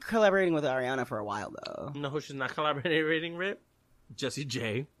 She's been collaborating with Ariana for a while though. No, who she's not collaborating with? Jessie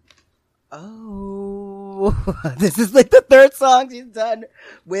J. Oh, this is like the third song she's done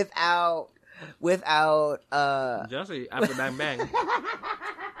without Jessie after Bang Bang.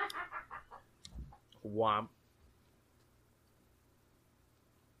 Womp.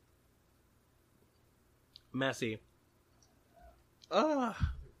 Messy. No,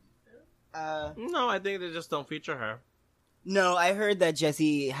 I think they just don't feature her. No, I heard that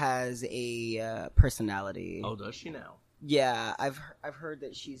Jessie has a personality. Oh, does she now? Yeah, I've heard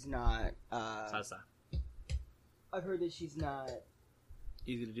that she's not. Salsa. I've heard that she's not.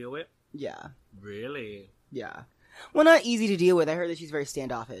 Easy to deal with? Yeah, Really? yeah. Well, not easy to deal with. I heard that she's very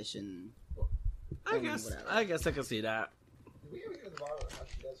standoffish and. I guess I can see that. Did we ever get to the bottom of how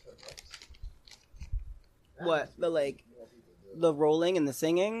she does her voice? What, the like the rolling and the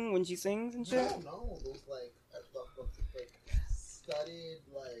singing when she sings and shit? No, those like studied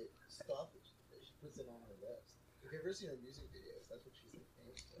like stuff that she puts it on her lips. If you've ever seen her music videos, that's what she's like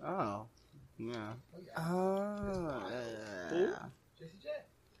famous for. Oh, yeah. Oh yeah. Yeah. Jessie J.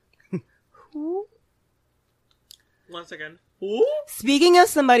 Who? One second. Who? Speaking of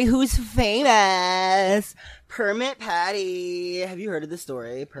somebody who's famous, Permit Patty. Have you heard of this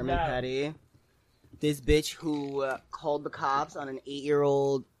story? Permit No. Patty. This bitch who called the cops on an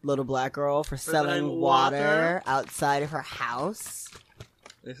 8-year-old little black girl for selling selling water water? outside of her house.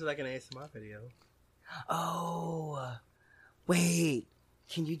 This is like an ASMR video. Oh, wait.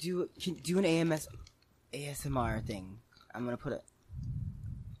 Can you do an ASMR thing? I'm gonna put it.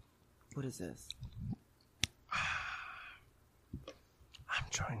 What is this? I'm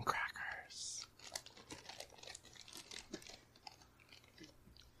chewing crackers.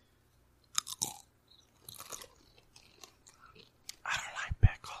 I don't like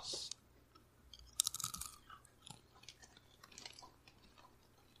pickles.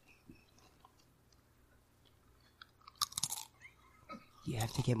 You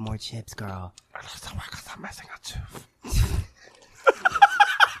have to get more chips, girl. Because I'm missing a tooth.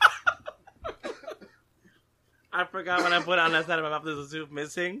 I forgot when I put it on that side of my mouth there's a tooth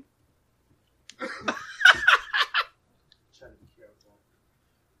missing. Try to be careful.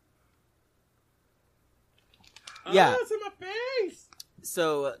 Yeah. Oh, it's in my face.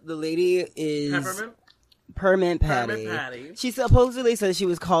 So the lady is Peppermint? Permit Patty. Permit Patty. She supposedly said she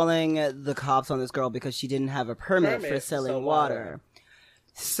was calling the cops on this girl because she didn't have a permit for selling water.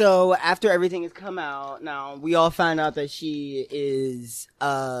 So after everything has come out, now we all found out that she is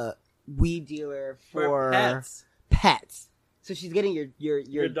a weed dealer for pets. So she's getting your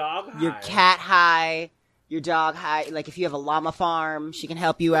dog high. your cat high, your dog high. Like if you have a llama farm, she can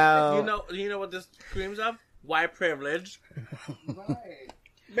help you out. You know what this screams of? White privilege. Right.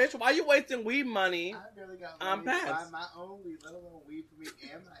 Bitch, why you wasting weed money? I barely got I'm money to buy past. my own weed, let alone weed for me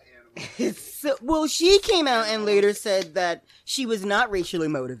and my animals. So, well, she came out and later said that she was not racially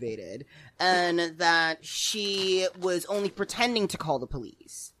motivated and that she was only pretending to call the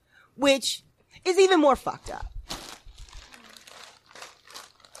police, which is even more fucked up.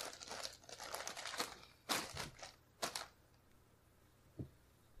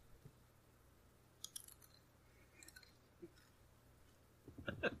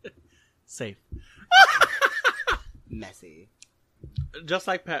 Safe. Messy. Just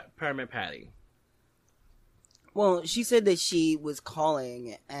like Permit Patty. Well, she said that she was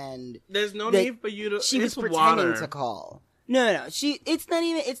calling and There's no that need for you to. she was it's pretending water. to call. No. It's not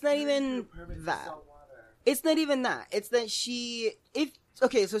even that. It's not even that. It's that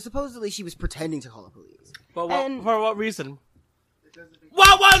so supposedly she was pretending to call the police. But what, And- for what reason? It doesn't make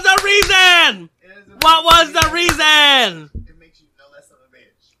What was the reason? What was the reason? It makes you no less of a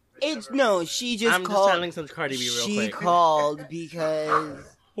bitch. She just I'm called. just telling some Cardi B real She quick. called because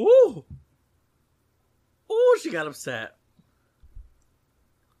Ooh. Ooh, she got upset.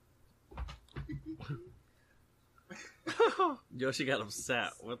 Yo, she got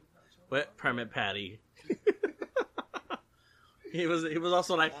upset with Permit Patty. he was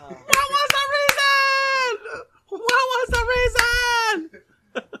also like, what was the reason? What was the reason?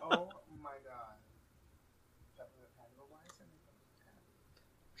 Oh my god. Peppermint Patty. Well, why is her name Peppermint Patty?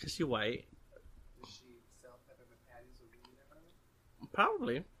 Cause she white. Does she sell peppermint patties or weed or whatever?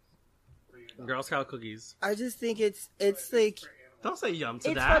 Probably. For your dog? Girl Scout cookies. I just think it's like For animals. Don't say yum to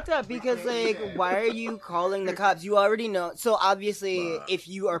it's that. fucked up because like why are you calling the cops? You already know. So obviously, if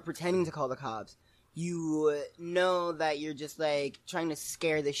you are pretending to call the cops, you know that you're just like trying to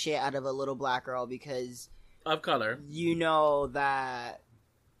scare the shit out of a little black girl because Of color. you know that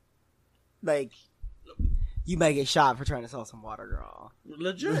like you might get shot for trying to sell some water, girl.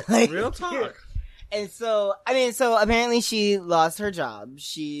 Legit. Like- Real talk. And so, so apparently she lost her job.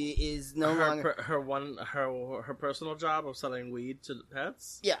 She is no longer her personal job of selling weed to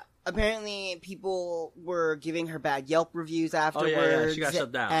pets. Yeah, apparently people were giving her bad Yelp reviews afterwards. Oh, yeah, she got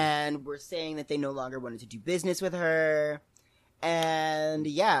shut down. And were saying that they no longer wanted to do business with her. And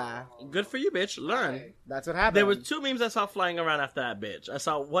yeah. Good for you, bitch. Learn. That's what happened. There were 2 memes I saw flying around after that, bitch. I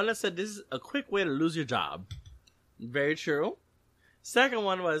saw one that said, this is a quick way to lose your job. Very true. Second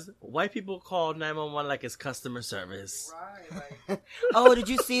one was, white people call 911 like it's customer service. Right, like, Oh, did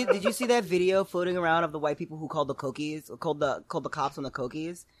you see that video floating around of the white people who called the called the cops on the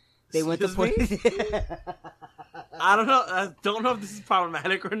Cokies? They went to I don't know if this is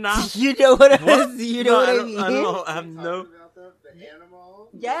problematic or not. You know what I mean? I don't know. I have no. about the animal.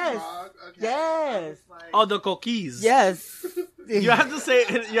 Yes. The dog, okay. Yes. Like, Oh, the coquis. Yes. You have to say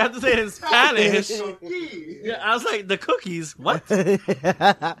it in Spanish. cookies. Yeah, I was like, the cookies. What?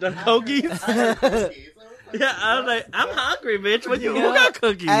 The cookies? Yeah, I was like, I'm hungry, bitch. Who got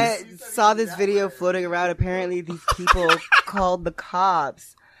cookies? I saw this video floating around. Apparently, these people called the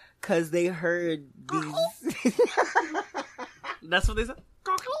cops because they heard these. That's what they said.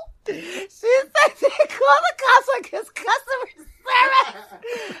 She said they called the cops like it's customer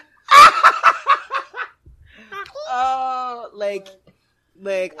service. Oh, like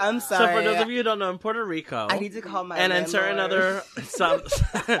I'm sorry. So for those of you who don't know, in Puerto Rico, I need to call my and in certain landlord.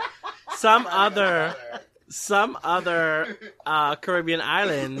 some other Caribbean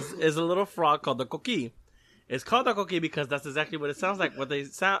islands is a little frog called the coqui. It's called the coqui because that's exactly what it sounds like. What they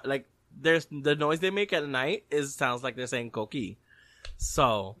sound like. There's the noise they make at night sounds like they're saying coqui.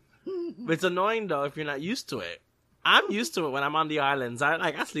 So it's annoying though if you're not used to it. I'm used to it when I'm on the islands.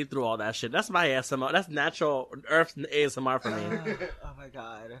 I sleep through all that shit. That's my ASMR. That's natural Earth ASMR for me. Oh my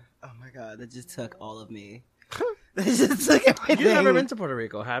god, that just took all of me. That just took everything. You've never been to Puerto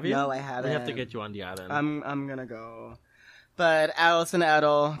Rico, have you? No, I haven't. We have to get you on the island. I'm gonna go. But Allison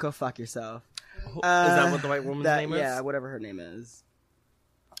Edel, go fuck yourself. Is that what the white woman's name is? Yeah, whatever her name is.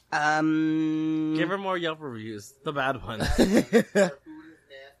 Give her more Yelp reviews. The bad ones. Her food is nasty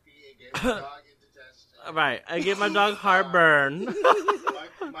and gave her dog indigestion. Right. I gave my dog heartburn.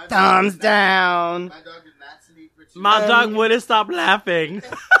 My Thumbs down. My dog did not sleep for 2 My dog wouldn't stop laughing.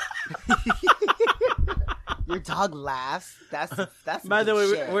 Your dog laughs. That's By the way,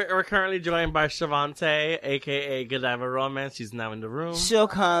 shit. we're currently joined by Shavante, aka Godiva Romance. She's now in the room. She'll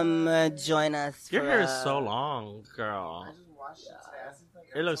come join us. Your for, hair is so long, girl. I just watched it today. I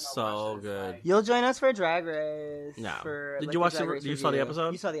think It looks every time I watch so it, it's good. like- You'll join us for Drag Race. Yeah. For, Did like, you watch Drag the- Race you saw the review.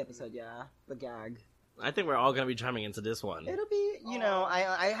 episode? You saw the episode, yeah. The gag. I think we're all gonna be chiming into this one. It'll be,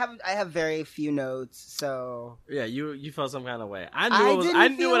 I have very few notes, so Yeah, you felt some kind of way. I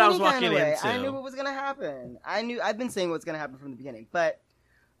didn't knew feel what I was any kind walking of way. into. I knew what was gonna happen. I've been saying what's gonna happen from the beginning. But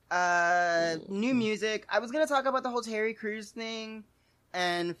new music. I was gonna talk about the whole Terry Crews thing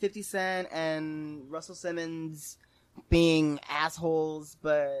and 50 Cent and Russell Simmons being assholes,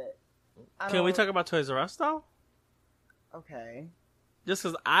 but Can we talk about Toys R Us though? Okay. Just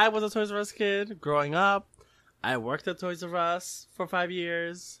because I was a Toys R Us kid growing up, I worked at Toys R Us for 5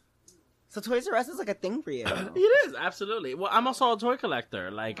 years. So Toys R Us is like a thing for you. It is, absolutely. Well, I'm also a toy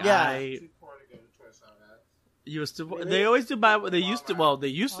collector. Like Yeah. Too poor to go to Toys R Us. used to. Really? They always do buy. They used to. Well, they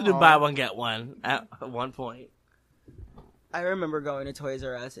used to do buy one get one at one point. I remember going to Toys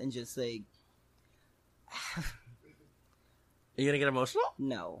R Us and just like, Are you gonna get emotional?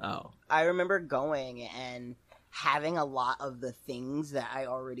 no. Oh, I remember going and having a lot of the things that I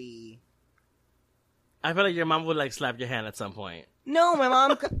already. I feel like your mom would like slap your hand at some point. No, my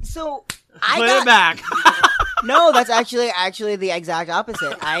mom. So I Put got it back. No, that's actually the exact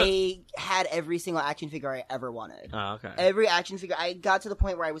opposite. I had every single action figure I ever wanted. Oh, okay. Every action figure. I got to the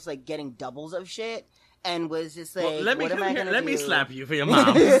point where I was like getting doubles of shit and was just like, Well, let me what am I gonna let do? me slap you for your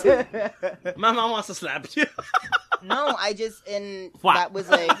mom. My mom wants to slap you. No, I just and What? that was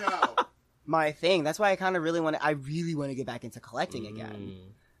like No. my thing. That's why I kind of really want to. I really want to get back into collecting again.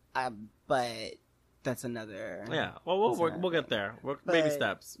 But that's another. Yeah. Well, we'll get there. Baby But-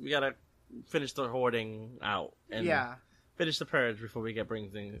 steps. We gotta finish the hoarding out and finish the purge before we bring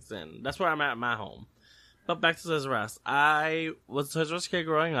things in. That's where I'm at my home. But back to Toys R Us. I was a Toys R Us kid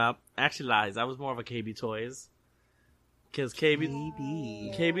growing up. Actually, lies. I was more of a KB Toys. Because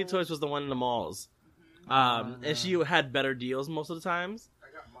KB Toys was the one in the malls. And she had better deals most of the times.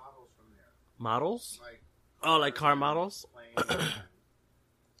 I got models from there. Models? Like, Oh, like car models? planes.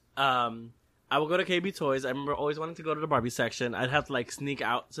 I would go to KB Toys. I remember always wanting to go to the Barbie section. I'd have to like sneak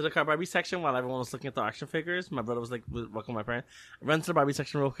out to the Barbie section while everyone was looking at the action figures. My brother was like working with my parents. Run to the Barbie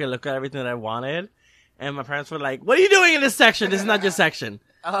section real quick, look at everything that I wanted, And my parents were like, "What are you doing in this section? This is not your section."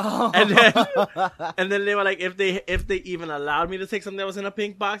 Oh. And then they were like, if they even allowed me to take something that was in a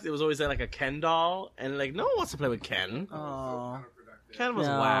pink box, it was always like a Ken doll, and like no one wants to play with Ken. Oh. Ken was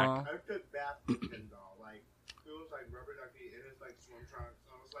No. whack. I took that Ken doll. Like, it was like rubber ducky in his like swim trunks.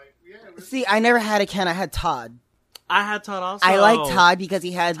 I was like, yeah. See, I never had a Ken. I had Todd. I had Todd also. I liked Todd because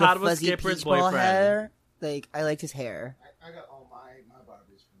he had Todd the was fuzzy Skipper's peach ball boyfriend. hair. Like, I liked his hair. I got all my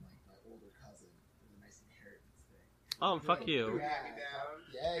Barbies from like my older cousin. It was a nice inheritance thing. Oh, fuck you.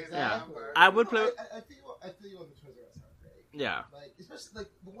 Yeah, exactly. I would play. I feel you on the Toys R Us are great. Yeah, Like, especially like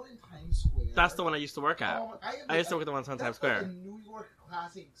the one in Times Square. that's the one I used to work at. I used to work at the one on Times That's like Square. a New York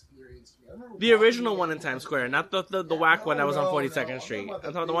classic experience to me. I remember The walking original in one in and- Times Square, not the Yeah, whack one that was on no, 42nd no. Street. I'm I'm talking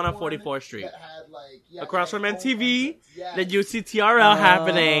talking about the one on big 44th Street. that had, like, yeah, Across from like, MTV, yes. the UCTRL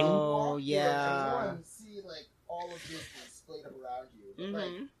happening. Oh, You yeah. go and see like all of this displayed up around you. But, like,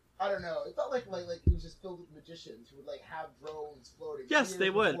 Mhm. I don't know. It felt like it was just filled with magicians who would like have drones floating. Yes, years they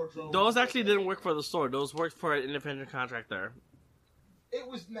would. before drones Those were actually a didn't thing. work for the store. Those worked for an independent contractor. It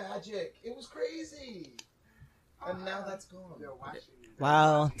was magic. It was crazy. And now that's gone.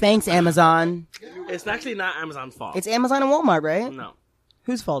 Wow. Thanks, Amazon. It's actually not Amazon's fault. It's Amazon and Walmart, right? No.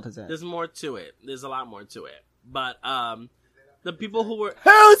 Whose fault is it? There's more to it. There's a lot more to it. But the people who were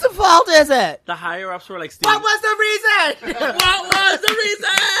Whose fault is it? the higher ups were like stealing. What was the reason? What was the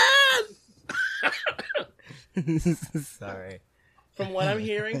reason? Sorry. From what I'm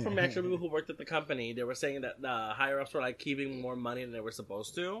hearing from actual people who worked at the company, they were saying that the higher ups were like keeping more money than they were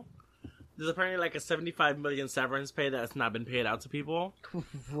supposed to. There's apparently like a 75 million severance pay that's not been paid out to people.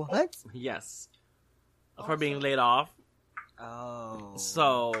 What? Yes, for being laid off. Oh.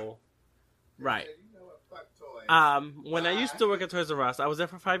 So, right. When I used to work at Toys R Us, I was there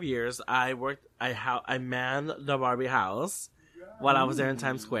for 5 years. I manned the Barbie house while I was there in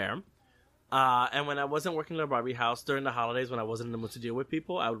Times Square. And when I wasn't working in the Barbie house during the holidays, when I wasn't in the mood to deal with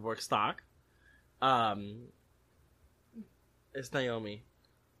people, I would work stock. It's Naomi.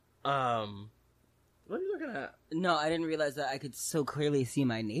 What are you looking at? No, I didn't realize that I could so clearly see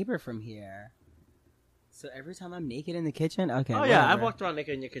my neighbor from here. So every time I'm naked in the kitchen? Okay. Oh yeah, I've whatever. walked around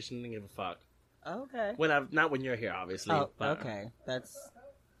naked in your kitchen and didn't give a fuck. Okay. Not when you're here, obviously. Oh, but... okay. That's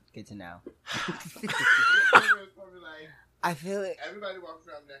good to know. I feel it. Everybody walks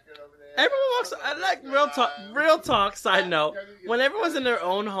around naked over there. Everyone walks. I like real talk. Real talk. Side note: when everyone's in their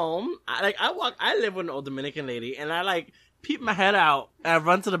own home, I live with an old Dominican lady, and I like peep my head out and I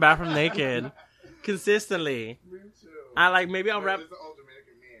run to the bathroom naked, consistently. Me too. I like maybe I'll wrap. There's an old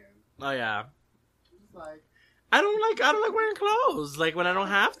Dominican man. Oh yeah. It's like, I don't like wearing clothes. Like when I don't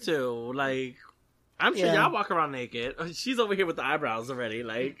have to. Like I'm sure Yeah. y'all walk around naked. She's over here with the eyebrows already.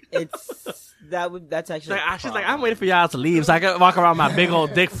 Like That's actually. she's like I'm waiting for y'all to leave so I can walk around my big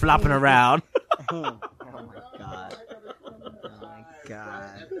old dick flopping around. Oh my god. Oh my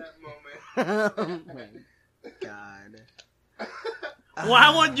god. at that moment. Oh my god. Why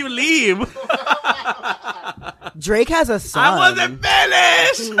won't you leave? Drake has a son. I wasn't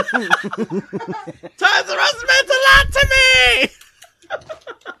finished. Toys R Us meant a lot to me.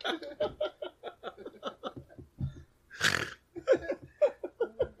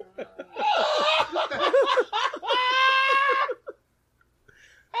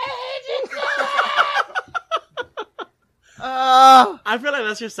 I feel like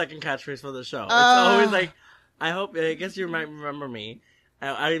that's your second catchphrase for the show. It's always like, I guess you might remember me.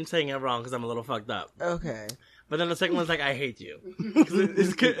 I'm saying it wrong because I'm a little fucked up. Okay. But then the second one's like, I hate you.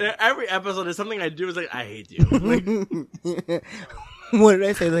 'Cause every episode is something I do is like, I hate you. Like, What did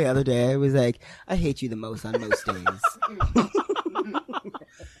I say the other day? I was like, I hate you the most on most days.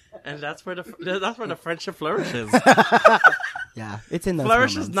 and that's where the friendship flourishes. Yeah, it's in those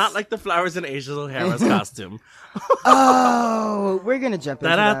Flourish is moments. not like the flowers in Asia O'Hara's costume. Oh, we're gonna jump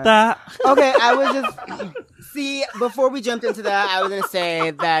into that. Da-da-da. Okay, I was just see before we jumped into that, I was gonna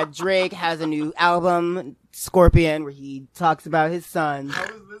say that Drake has a new album, Scorpion, where he talks about his son. I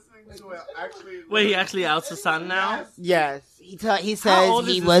was listening to it actually. Wait, he actually outs his son now? Yes, he How says old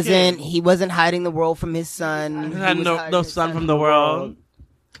is he this kid? wasn't hiding the world from his son. He had was no hiding his son from the world.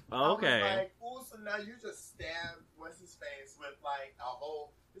 Okay. I was like, ooh, so now you just stabbed what's his face with like a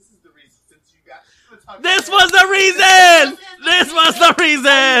whole. This is the reason since you got. This was the reason! This was the I'm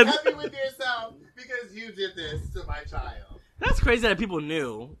reason! happy with yourself because you did this to my child. That's crazy that people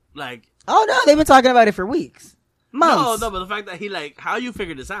knew. Like, Oh no, they've been talking about it for weeks, months. no, but the fact that he like, how you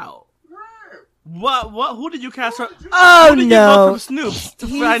figured this out? What? Who did you cast? Oh Who did you go no, from Snoop to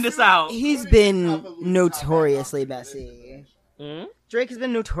find this out? He's been notoriously messy. Hmm? Drake has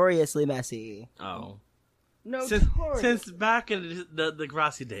been notoriously messy. Oh, Notorious. since back in the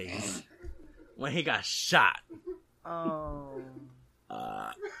grassy days, when he got shot. Oh.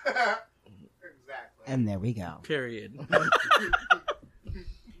 Exactly. And there we go. Period.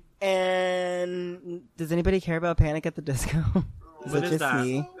 And does anybody care about Panic at the Disco? What is that?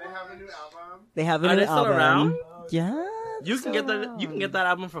 me? They have a new album. They have a Are new they still album. around? Yeah. You can get that. You can get that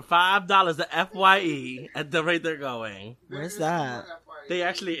album for $5. The FYE at the rate they're going. Where's that? They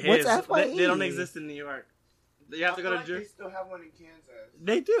actually What's is. FYE? They don't exist in New York. You have to go to They Jersey. still have one in Kansas.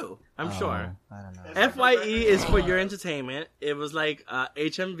 They do. I'm Oh, sure. I don't know. FYE is for your entertainment. It was like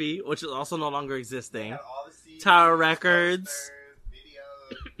HMV, which is also no longer They existing. had all the CDs, Tower Records. posters,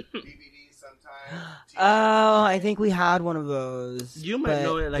 videos, DVDs sometimes. Oh, I think we had one of those. You might but,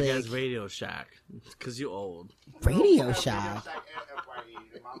 know it like as Radio Shack, because you old. Radio Shack. FYE,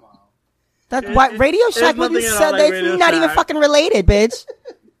 my mom. That's It- what it- Radio it's Shack. What you nothing at said, all like that's Radio not even Shack. fucking related, bitch.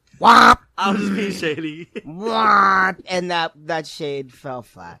 Womp. I was just being shady. Womp. And that shade fell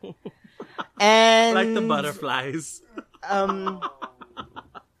flat. And Like the butterflies. I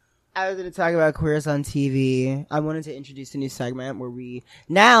was going to talk about Queers on TV. I wanted to introduce a new segment where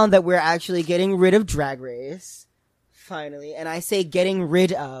now that we're actually getting rid of Drag Race, finally, and I say getting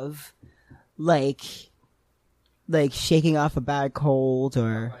rid of, like shaking off a bad cold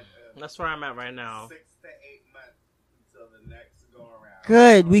or... That's where I'm at right now. 6 to 8 months until the next go around.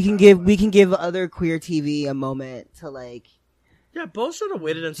 Good. We can give other queer TV a moment to Yeah, both should have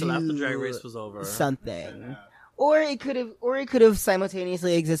waited until after do Drag Race was over. something. Or it could have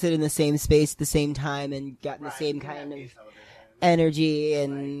simultaneously existed in the same space at the same time and gotten the same kind of energy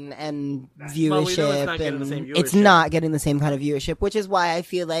and viewership. Well, we know it's not getting the same and it's viewership. not getting the same kind of viewership, which is why I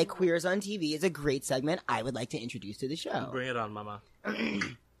feel like Queers on TV is a great segment I would like to introduce to the show. Bring it on, mama.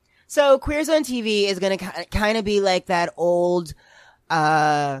 So Queers on TV is going to kind of be like that old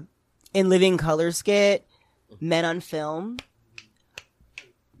In Living Color skit, Men on Film.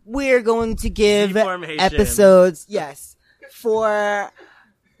 We're going to give Deformation. episodes, yes, we're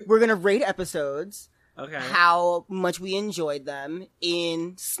going to rate episodes, Okay. how much we enjoyed them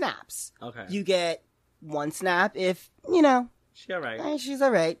in snaps. Okay. You get 1 snap if, She alright. she's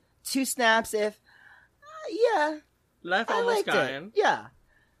alright. 2 snaps if, yeah, Life I almost liked it. kind. Yeah.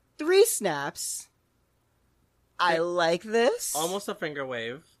 3 snaps. I like this. Almost a finger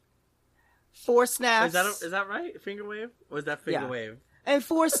wave. 4 snaps. Is that right? Finger wave? Or is that finger Yeah. wave? And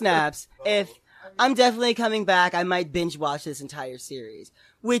 4 snaps. If I'm definitely coming back, I might binge watch this entire series,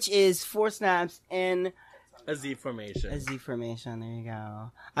 which is 4 snaps and A Z formation. a Z formation. There you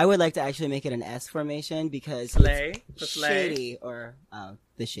go. I would like to actually make it an S formation because Slay. The it's slay. shady or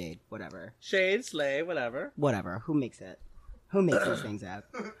the shade, whatever. Shade, slay, whatever. Whatever. Who makes it? Who makes these things up?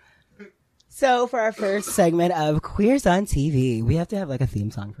 So for our first segment of Queers on TV, we have to have like a theme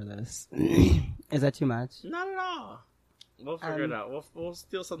song for this. Is that too much? Not at all. We'll figure it out. We'll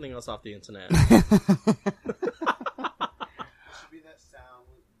steal something else off the internet. Should be that sound,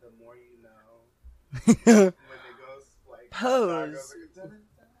 the more you know. When it goes like Pose. goes like,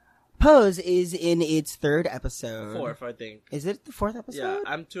 Pose is in its 3rd episode. 4th, I think. Is it the 4th episode? Yeah,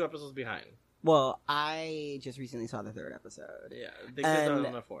 I'm 2 episodes behind. Well, I just recently saw the 3rd episode. Yeah, I think they're And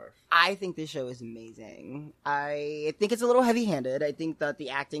on the 4th. I think this show is amazing. I think it's a little heavy-handed. I think that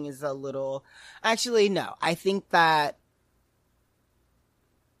the acting is a little... Actually, no. I think that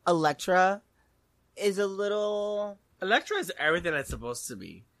Elektra is a little... Elektra is everything it's supposed to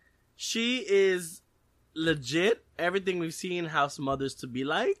be. She is legit everything we've seen house mothers to be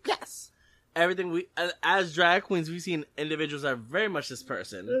like. Yes. Everything we, as drag queens, we've seen individuals that are very much this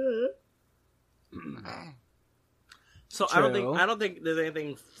person. So True. I don't think there's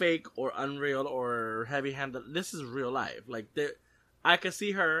anything fake or unreal or heavy-handed. This is real life. Like I could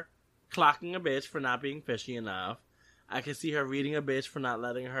see her clocking a bitch for not being fishy enough. I could see her reading a bitch for not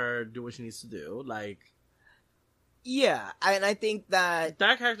letting her do what she needs to do. Like Yeah, and I think that...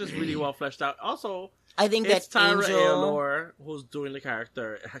 that character's really well fleshed out. Also, I think it's that Tyra Angel... Aylor who's doing the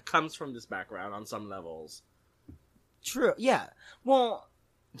character. It comes from this background on some levels. True, yeah. Well...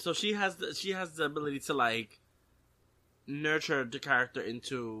 So she has the ability to like nurture the character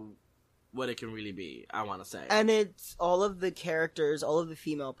into what it can really be. I want to say, And it's all of the characters, all of the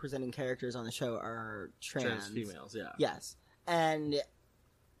female presenting characters on the show are trans females, yeah, Yes, and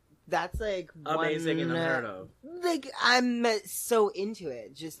that's like amazing one, and unheard of. Like I'm so into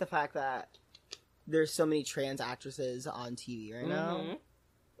it. Just the fact that there's so many trans actresses on TV right now,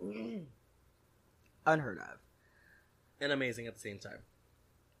 unheard of, and amazing at the same time.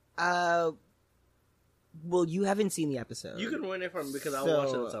 Well, you haven't seen the episode. You can ruin it for me because I'll So-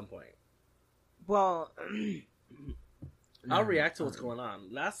 watch it at some point. Well, I'll react to what's going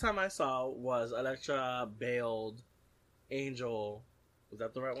on. Last time I saw was Elektra bailed Angel Is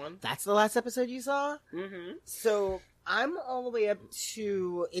that the right one? That's the last episode you saw? Mm-hmm. So I'm all the way up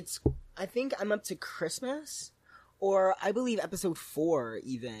to I think I'm up to Christmas, or I believe episode 4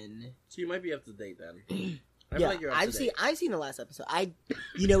 even. So you might be up to date then. I Yeah, feel like you're up to date. I've seen the last episode.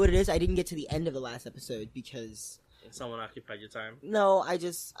 You know what it is? I didn't get to the end of the last episode because Someone occupied your time. no,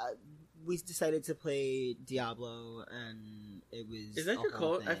 we decided to play Diablo, and it was. Is that a your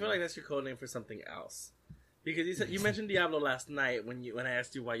whole code? I thing. feel like that's your code name for something else. Because you mentioned Diablo last night when I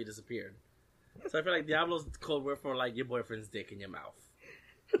asked you why you disappeared. So I feel like Diablo's code word for like your boyfriend's dick in your mouth.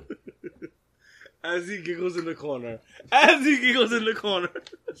 As he giggles in the corner. I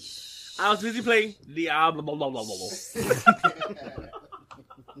was busy playing Diablo. Blah, blah, blah, blah, blah.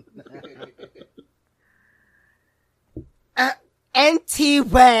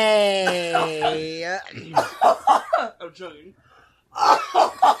 Anyway. I'm joking.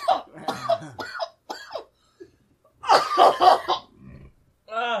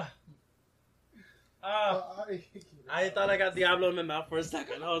 I thought I got Diablo in my mouth for a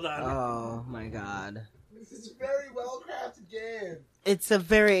second. Hold on. Oh my god. This is a very well crafted game. It's a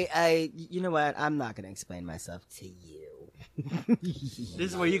very, you know what? I'm not going to explain myself to you.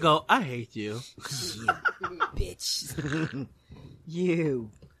 This is where you go, I hate you. Bitch.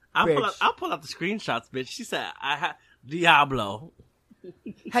 You. I'll Bitch. pull out the screenshots, bitch. She said, I have Diablo.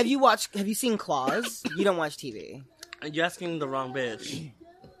 Have you seen Claws? You don't watch TV. You're asking the wrong bitch.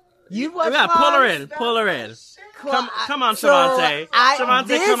 You've watched Yeah, Claws? pull her in. Claw- Come on, So, Shavante. Shavante,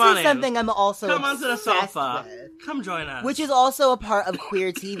 this come on is in. something I'm also Come onto the obsessed sofa. with. Come join us. Which is also a part of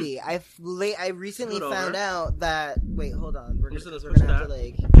queer TV. I recently Scoot over. found out that. Wait, hold on. We're Just gonna push have to that.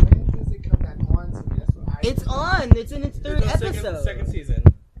 like. When does it come back on to me? That's what I It's on. It's in its third episode. Second season.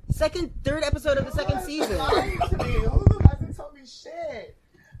 Third episode of the second season. Lying to me. Hulu hasn't told me shit.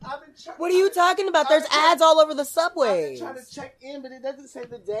 I've been What are you talking about? There's ads all over the I've been subways. trying to check in, but it doesn't say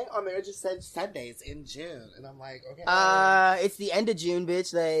the day on there. It just said Sundays in June, and I'm like, okay. It's the end of June,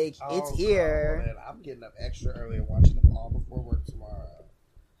 bitch. Like, it's here. Man, I'm getting up extra early and watching them all before work tomorrow.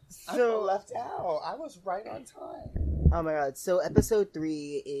 I feel So, left out. I was right on time. oh my god. So, episode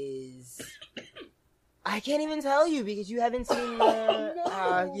 3 is. I can't even tell you because you haven't seen the.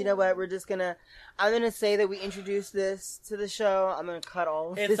 No. You know what? I'm gonna say that we introduced this to the show. I'm gonna cut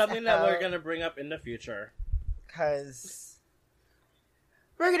all of It's this something that we're out. gonna bring up in the future. Because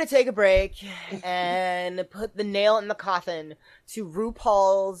we're going to take a break and put the nail in the coffin to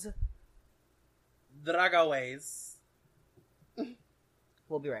RuPaul's. Dragaways.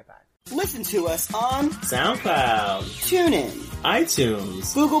 We'll be right back. Listen to us on SoundCloud, TuneIn,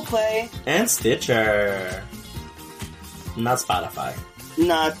 iTunes, Google Play, and Stitcher. Not Spotify.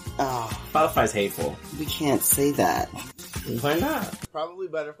 not. Spotify's hateful. We can't say that. Why not? Probably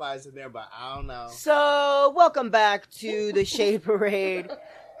butterflies in there, but I don't know. So, welcome back to the Shade Parade.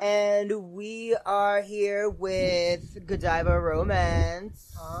 And we are here with Godiva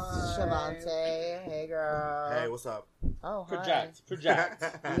Romance. Hi. Shavante. Hey, girl. Hey, what's up? Oh, hi. Project. You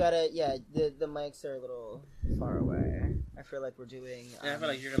gotta, the mics are a little far away. I feel like we're doing. Yeah, I feel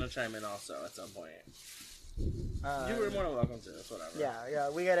like you're gonna chime in also at some point. You were more than welcome to. It's whatever. Yeah,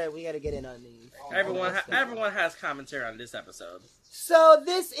 we gotta get in on these. Everyone has commentary on this episode. So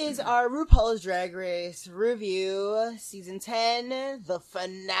this is our RuPaul's Drag Race review, season 10, the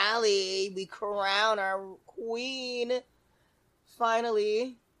finale. We crown our queen,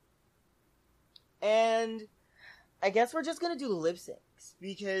 finally. And I guess we're just gonna do lip syncs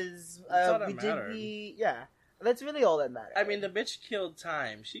because That's all that we mattered. did that's really all that matters. I mean, the bitch killed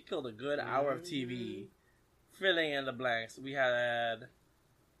time. She killed a good hour of TV, filling in the blanks. We had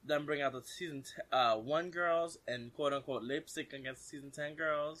them bring out the season 1 girls and quote unquote lip sync against season 10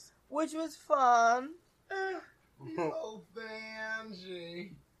 girls. which was fun. Oh,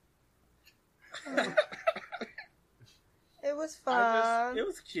 Vanjie. It was fun. It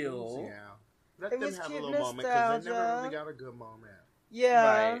was cute. Yeah. Let It them was have a cute little moment because they never nostalgia. really got a good moment.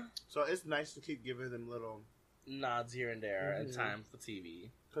 Yeah. Right. So it's nice to keep giving them little. Nods here and there and Mhm. time for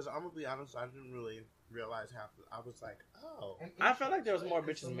TV. Because I'm gonna be honest, I didn't really realize half. I was like, oh, I felt like there was more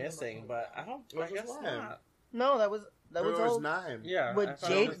bitches missing, but I What was guess one? not. No, that was there was all. 9. Yeah. I But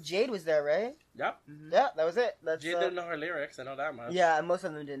felt it was- Jade was there, right? Yep. Mhm. Yeah, that was it. That's Jade didn't know her lyrics. I know that much. yeah, and most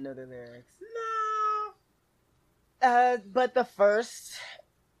of them didn't know their lyrics. No. But the first,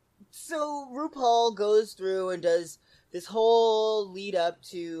 so RuPaul goes through and does this whole lead up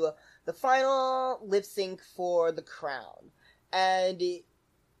to the final lip sync for the crown, and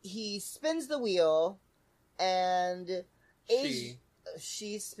he spins the wheel, and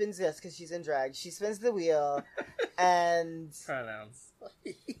she spins this because she's in drag. She spins the wheel, and Pronouns.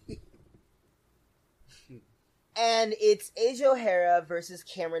 And it's Asia O'Hara versus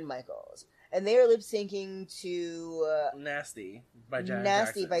Cameron Michaels. And they are lip syncing to Nasty by Janet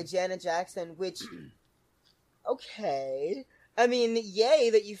Nasty Jackson. by Janet Jackson, which, okay. I mean, yay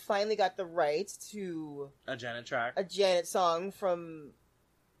that you finally got the rights to A Janet track. a Janet song from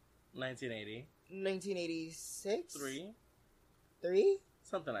 1980. 1986? 3? 3?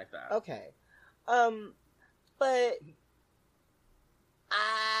 Something like that. Okay. But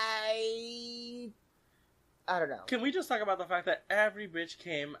I don't know. Can we just talk about the fact that every bitch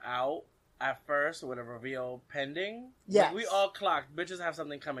came out at first with a reveal pending? Yes. Like, we all clocked. Bitches have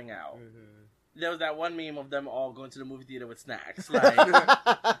something coming out. Mm-hmm. There was that one meme of them all going to the movie theater with snacks. Like,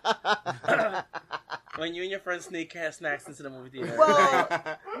 when you and your friends sneak snacks into the movie theater.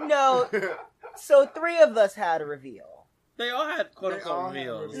 Well, no. So 3 of us had a reveal. They all had quote They all unquote had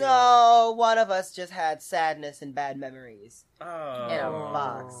reveals. reveals. No, one of us just had sadness and bad memories. Oh. In a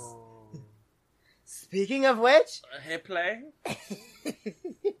box. Speaking of which, Hit play.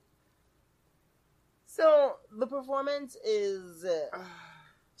 so the performance is,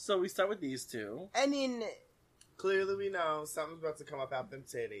 So we start with these two. I mean, Clearly we know something's about to come up out them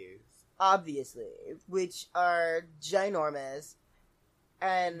titties. obviously, which are ginormous.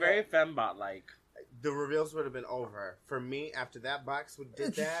 And Very fembot like. The reveals would have been over. For me, after that box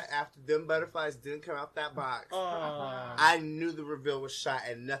did that, after them butterflies didn't come out that box, Oh. I knew the reveal was shot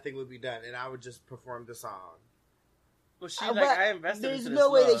and nothing would be done, and I would just perform the song. Well, she but like I invested there's into no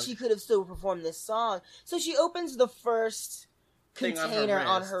this way that look. she could have still performed this song. So she opens the first Thing on her container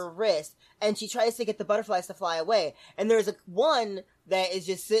on wrist. her wrist, and she tries to get the butterflies to fly away. And there's one that is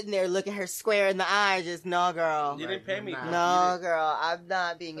just sitting there looking her square in the eye, just, no, girl. You didn't pay me. Nah. No, girl, I'm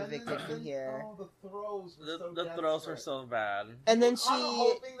not being evicted from here. Oh, the throws were The, so the throws were desperate. so bad. And then I'm kinda she,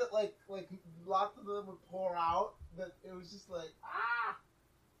 hoping that like lots of them would pour out. That it was just like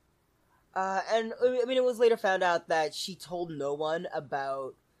and I mean, it was later found out that she told no one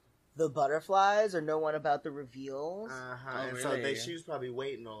about the butterflies or no one about the reveals. Oh, And so really? she was probably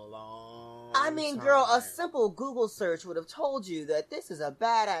waiting a long I mean, girl, a time. simple Google search would have told you that this is a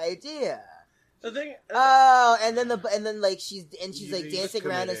bad idea. The thing. Oh, and then like she's You like just dancing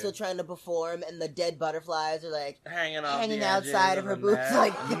around and committed. still trying to perform, and the dead butterflies are like hanging hanging the outside edges of her the boobs neck.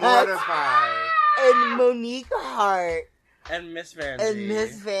 like that. Mortified. And Monique Hart And Miss Vanjie. and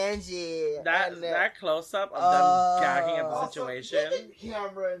Miss Vanjie. That and, that close up of Oh. them gagging at the also, situation.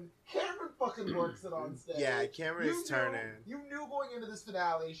 Cameron fucking works it on stage. Yeah, Cameron is You turning. You knew going into this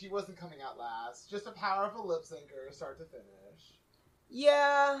finale she wasn't coming out last. Just a powerful lip syncer, start to finish.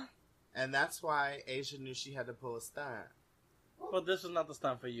 yeah. And that's why Asia knew she had to pull a stunt. But this was not the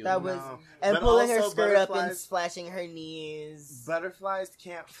stunt for you. That was No. and But pulling her also skirt up and butterflies- splashing her knees. Butterflies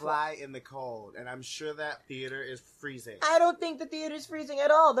can't fly in the cold, and I'm sure that theater is freezing. I don't think the theater's freezing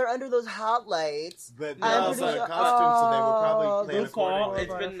at all. They're under those hot lights. But they I'm also pretty in sure- costume, so they would Oh, probably plan RuPaul, accordingly.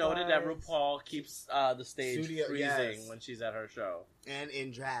 it's been noted that Butterflies. RuPaul keeps the stage Studio- freezing yes. when she's at her show. And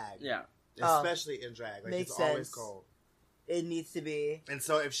in drag. Yeah. Especially in drag. Like, Makes it's always sense. cold. It needs to be. And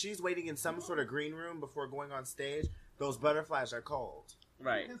so if she's waiting in some sort of green room before going on stage, those butterflies are cold.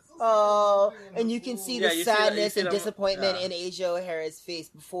 Right. Oh, and you can see Yeah, the you see that- you sadness see and them- disappointment yeah. in Asia O'Hara's face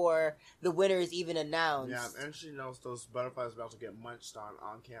before the winner is even announced. Yeah, and she knows those butterflies are about to get munched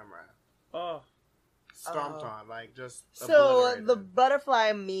on camera. Oh. Stomped on, like just So obliterated. the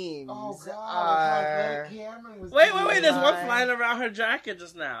butterfly memes Oh god, are. how great Cameron was. Wait. doing. There's one Bye. flying around her jacket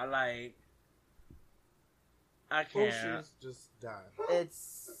just now. Like, I Oh, can't. she's just done.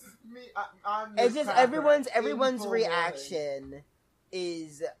 It's I'm it's Miss just Cracker in everyone's full reaction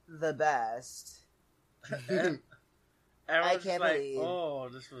is the best. Everyone's just can't like, believe. oh,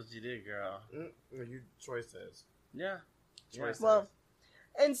 this was what you did, girl. You choices. Yeah. Choices. Well,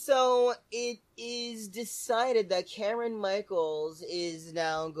 and so it is decided that Cameron Michaels is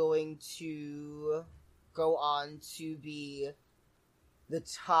now going to go on to be the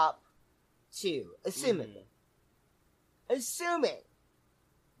top 2, assuming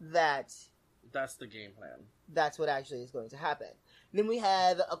that That's the game plan. that's what actually is going to happen. Then we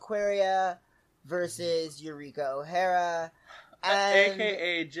have Aquaria versus Eureka O'Hara, and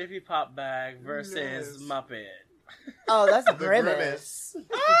AKA Jiffy Pop Bag versus Yes. Muppet. oh, that's The Grimace.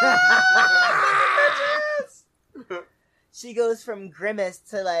 She goes from Grimace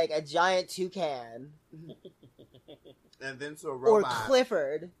to like a giant toucan And then to a or robot.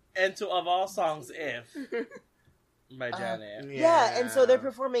 Clifford. And to Of All Songs, If by Janet. Yeah, and so they're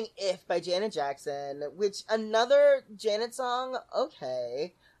performing "If" by Janet Jackson, which another Janet song.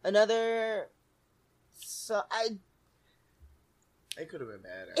 Okay, another. So It could have been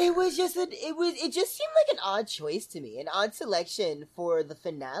better. it just seemed like an odd choice to me, an odd selection for the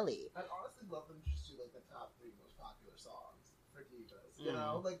finale. I'd honestly love them to just do like the top 3 most You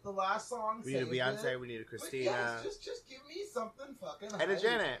know, like the last song. We need a saved Beyonce. it. We need a But Christina. yes, just give me something fucking. And a hype.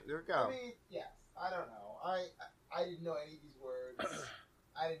 Janet. There we go. I mean, yes. I don't know. I didn't know any of these words.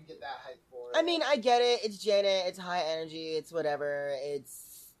 I didn't get that hype for it. I mean, I get it. It's Janet. It's high energy. It's whatever.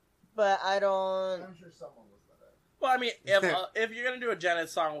 But I don't. I'm sure someone was better. Well, I mean, if you're gonna do a Janet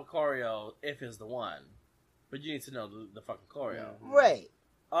song with choreo, If is the one. But you need to know the fucking choreo. Right.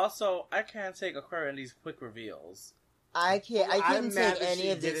 Also, I can't take Aquaria in these quick reveals. I can't. I I'm couldn't mad take that any she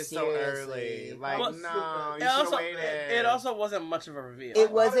of did this it so seriously. early. Like, Well, no, you It should have also, waited. it also wasn't much of a reveal. It I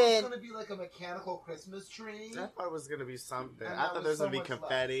thought wasn't- It was gonna be like a mechanical Christmas tree. I thought it was gonna be something. And I that thought was there was so gonna be much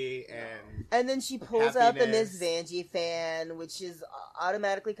confetti less. and And then she pulls out the Miss Happiness. Vanjie fan, which is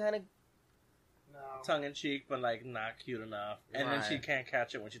automatically kind of. No. tongue in cheek, but like not cute enough. And then she Right. can't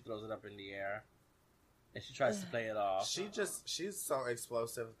catch it when she throws it up in the air, and she tries to play it off. she's so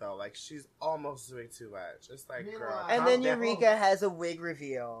explosive though. Like she's almost doing too much. It's like, girl. Meanwhile- And calm then down. Eureka has a wig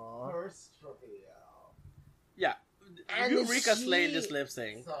reveal. First reveal. Yeah, And Eureka she- slayed this lip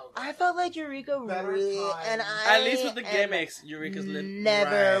sync. So I felt like Eureka Better really, time. and I At least with the am gimmicks, Eureka's lip.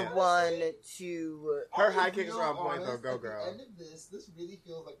 never Right. one to. Her I'll high be kicks real are on point, though. honest, Go, at girl. The end of this really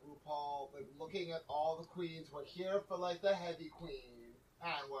feels like RuPaul, like looking at all the queens. We're here for like the heavy queen,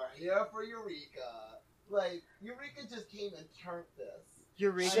 and we're here for Eureka. Like Eureka just came and turned this.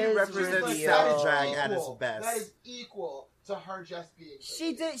 Eureka's She represents reveal. savage drag at its equal. best. That is equal to her just being.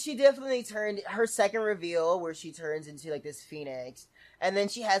 She did. She definitely turned her second reveal, where she turns into like this phoenix, and then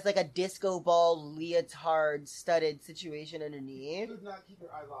she has like a disco ball leotard studded situation You underneath. could not keep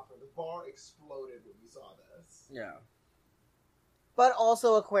your eyes off her. The bar exploded when we saw this. Yeah, But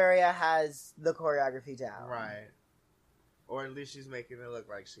also, Aquaria has the choreography down. Right. Or at least she's making it look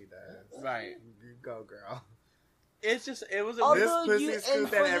like she does. right. You go, girl. It's just it was a Although This you- pussy and scoop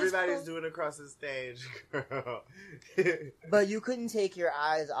for that this everybody's part- doing across the stage, girl. But you couldn't take your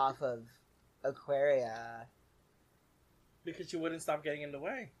eyes off of Aquaria. because she wouldn't stop getting in the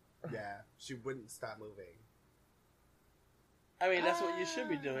way. Yeah, she wouldn't stop moving. I mean, that's what you should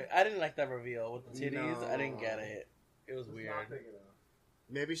be doing. I didn't like that reveal with the titties. I didn't get No. it. It was It's weird. not big enough.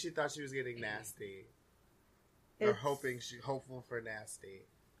 Maybe she thought she was getting nasty. Or It's- hopeful for nasty.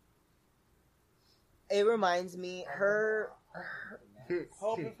 It reminds me her.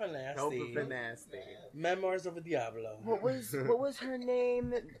 Hoping for nasty. Hoping for nasty. Memoirs of a Diablo. What was her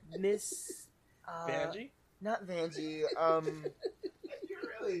name? Miss. Banji? Not Vanjie. You're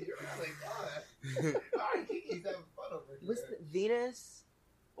really fun. Alright, Kiki's having fun over here. What's Venus?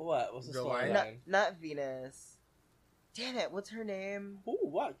 What? What's the Goliath? Not, storyline? not Venus. Damn it! What's her name? Ooh,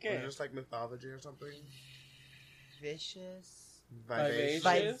 what? Or Okay. just like mythology or something. Vicious.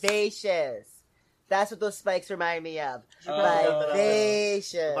 Vivacious? Vivacious. That's what those spikes remind me of. Oh.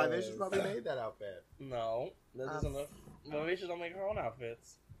 Vivacious. Vivacious probably made that outfit. No, that doesn't look. Vivacious don't make her own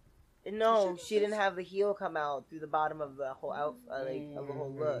outfits. No, she didn't have the heel come out through the bottom of the whole outfit, of the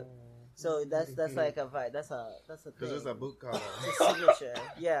whole look. So that's like a vibe. That's a Because thing. it's a boot collar. It's a signature.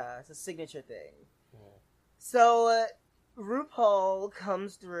 Yeah, it's a signature thing. So RuPaul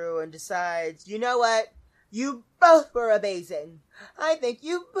comes through and decides, you know what? You both were amazing. I think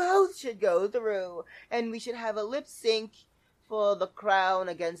you both should go through, and we should have a lip sync for the crown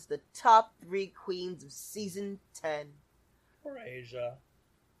against the top 3 queens of season 10. For Asia.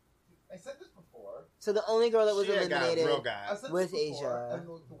 I said this before. So the only girl that was She ain't got eliminated. real I guys. said With this before, Asia. and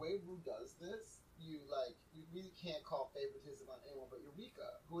the way Ru does this, you really can't call favoritism on anyone but Eureka,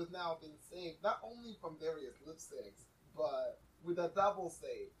 who has now been saved not only from various lip syncs, but with a double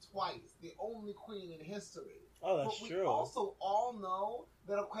save twice, the only queen in history. Oh, that's but true. We also all know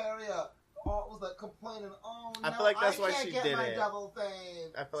that Aquaria was like complaining, "Oh, I no, feel like that's I why can't she get did my it. double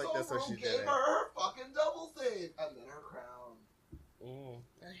save." I feel like so that's why Ru she did gave it. her her fucking double save, and then her crown,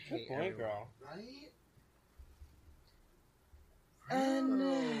 Good hate point, everyone. girl. right? And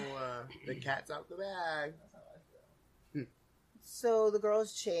The cat's out the bag. That's how I feel. so the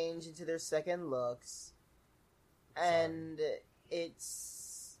girls change into their second looks, and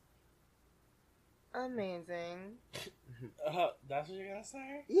it's amazing. That's what you're gonna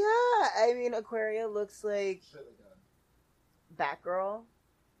say? Yeah, I mean, Aquaria looks like It's really good. Batgirl.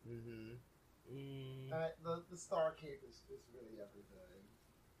 Mm-hmm. The star cape is really everything.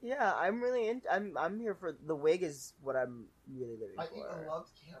 Yeah, I'm really I'm here for the wig is what I'm really living I for. even loved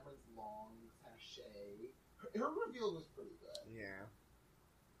Cameron's long sachet. Her reveal was pretty good. Yeah.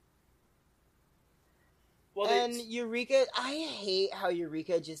 Well, And Eureka, I hate how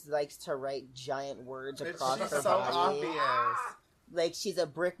Eureka just likes to write giant words It's across just her so body. obvious. Like she's a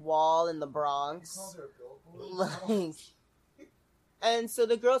brick wall in the He Bronx. called her a billboard. Like, and so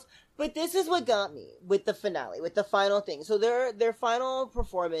the girls, But this is what got me with the finale, with the final thing. So their final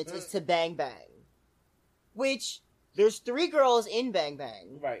performance is to Bang Bang, which there's 3 girls in Bang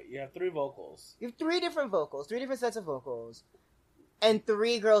Bang. Right, you have 3 vocals. You have 3 different vocals, 3 different sets of vocals, and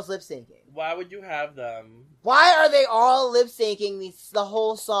 3 girls lip syncing. Why would you have them? Why are they all lip syncing the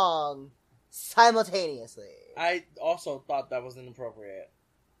whole song simultaneously? I also thought that was inappropriate.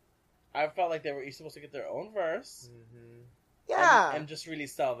 I felt like they were each supposed to get their own verse. Mm-hmm. Yeah. And just really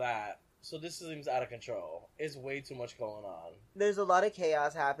sell that. So this seems out of control. It's way too much going on. There's a lot of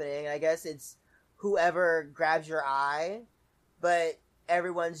chaos happening. I guess it's whoever grabs your eye, but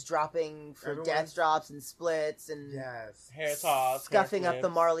everyone's dropping for death drops and splits and Yes. Hair toss, scuffing hair up the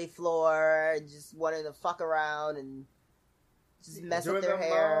flips. Marley floor, just wanting to fuck around and just mess up Doing their the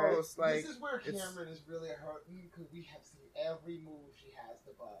hair. most, like, this is where it's- Cameron is really hurting because we have seen every move she has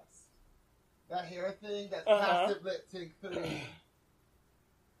to bust. That hair thing, that passive lip sync thing.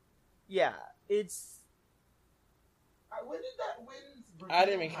 Yeah, it's When did that? I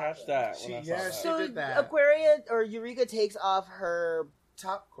didn't even catch that when I saw that. She so did that. Aquaria or Eureka takes off her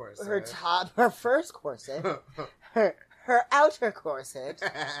Top course. first corset, her outer corset,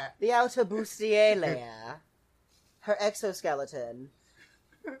 the outer bustier layer, her exoskeleton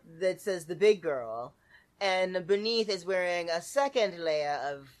that says the big girl, and beneath is wearing a second layer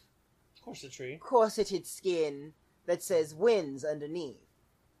of Corsetry. corseted skin that says wins underneath.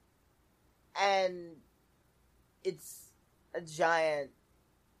 And it's a giant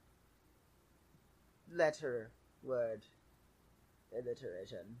letter word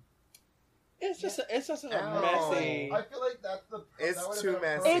alliteration. It's just a Ow. messy. I feel like that's the. It's that would've too been a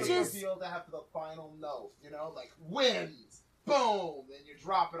messy. perfect It just- reveal to have the final note. You know, like wins, boom, then you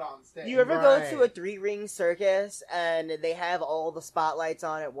drop it on stage. You ever go Right. to a 3-ring circus and they have all the spotlights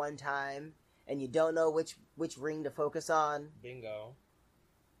on at one time and you don't know which ring to focus on? Bingo.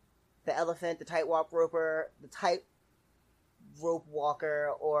 The elephant, the tightrope roper, the tightrope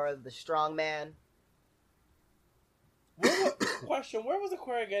walker, or the strong man? Question: where was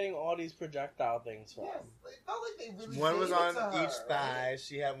Aquaria getting all these projectile things from? Yes, it felt like they really. One was gave it on to her, each right? thigh.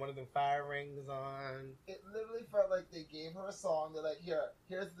 She had one of them fire rings on. It literally felt like they gave her a song. They're like,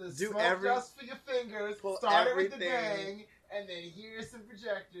 here's the Do smoke every- dust for your fingers. pull Start it with the everything. bang, and then here's some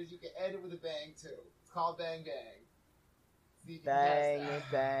projectors. You can end it with a bang too. It's called Bang Bang. See if you can Bang, catch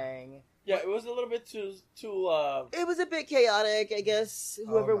that. bang. Yeah, it was a little bit too. It was a bit chaotic, I guess.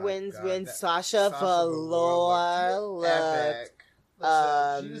 Whoever Oh my wins God, wins. that- Sasha Sasha Velour looked looked epic.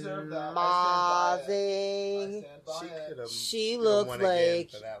 Listen, she deserved that. I amazing. stand by She it. could have. She looked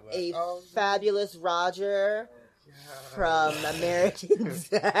like a fabulous Roger Yeah. from American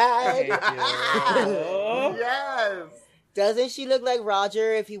Thank Dad. you. Yes. Doesn't she look like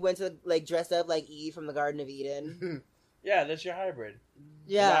Roger if he went to like dressed up like Eve from the Garden of Eden? Yeah, that's your hybrid.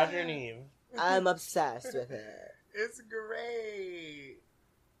 Yeah, Roger and Eve. I'm obsessed with her. It's great.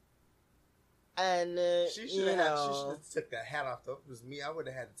 And She you should have. She should know, have took that hat off. Though if it was me, I would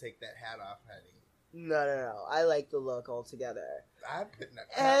have had to take that hat off, honey. no, I like the look altogether. I put that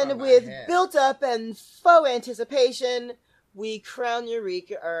hat on And my with head. built up and faux anticipation, we crown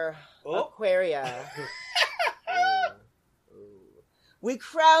Eureka or Oh. Aquaria. We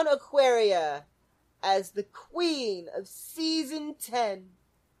crown Aquaria as the queen of season 10.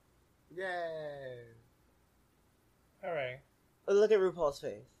 Yay. All right. Oh, look at RuPaul's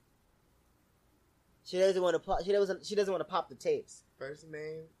face. She doesn't want to pop. She doesn't want to pop the tapes. First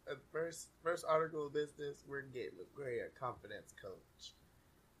name, first article of business. We're getting Aquaria a confidence coach,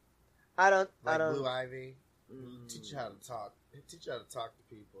 I don't. Blue Ivy. Mm, Teach you how to talk. Teach you how to talk to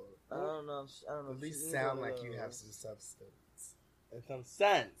people. I don't know. I don't know. At least sound like you have some substance. And some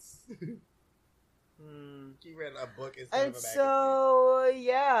sense. Hmm. You read a book instead of And a magazine. so,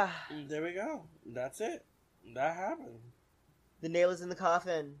 yeah, There we go. That's it. That happened. the nail is in the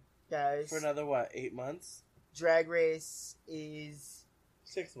coffin, guys. For another, 8 months? Drag Race is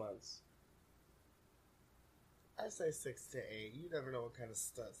 6 months. I say 6 to 8. You never know what kind of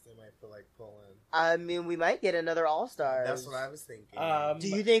stunts they might feel like pulling. I mean, we might get another All Stars. That's what I was thinking. Do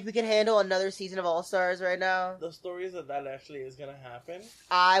you think we can handle another season of All Stars right now? The story is that actually is going to happen.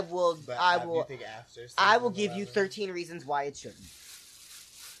 I will. But I do will. You think after I will season give you 11? 13 reasons why it shouldn't.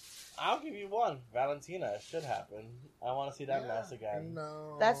 I'll give you one. Valentina. It should happen. I want to see that mess again.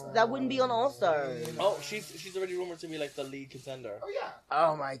 No. That wouldn't be on All Stars. Oh, she's already rumored to be like the lead contender. Oh yeah.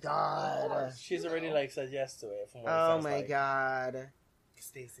 Oh my god. She's already like said yes to it. From what it Oh sounds my like. god.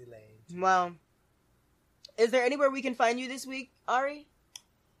 Stacey Lane. Well, is there anywhere we can find you this week, Ari?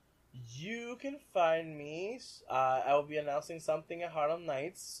 You can find me. I will be announcing something at Harlem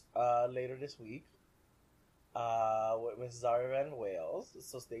Nights later this week. with Miss Zara in Wales,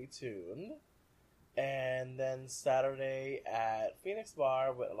 so stay tuned. And then Saturday at Phoenix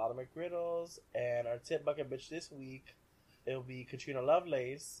Bar with a lot of McGriddles. And our tip bucket bitch this week, it'll be Katrina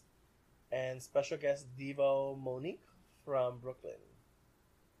Lovelace and special guest Devo Monique from Brooklyn.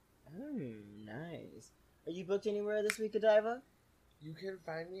 Nice. Are you booked anywhere this week, Godiva? You can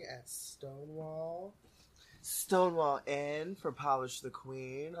find me at Stonewall Inn for Polish the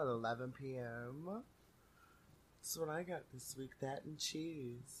Queen at 11 p.m. That's what I got this week. That and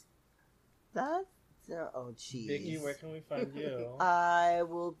cheese. Cheese. Vicky, where can we find you? I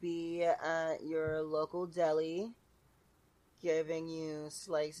will be at your local deli, giving you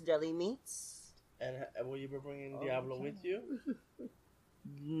sliced deli meats. And will you be bringing Diablo with you?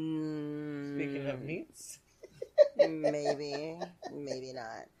 Mm, Speaking of meats. maybe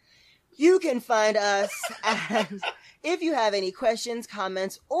not. You can find us, and if you have any questions,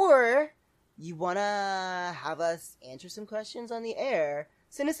 comments, or you want to have us answer some questions on the air,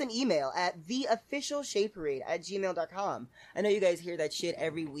 send us an email at theofficialshadeparade@gmail.com. I know you guys hear that shit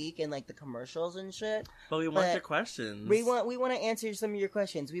every week in like the commercials and shit. But we want your questions. We want to answer some of your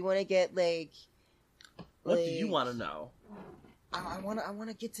questions. We want to get what do you want to know? I want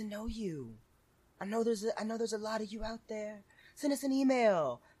to get to know you. I know there's a lot of you out there. Send us an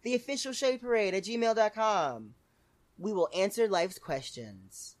email, theofficialshadeparade@gmail.com. We will answer life's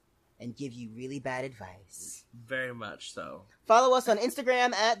questions and give you really bad advice. Very much so. Follow us on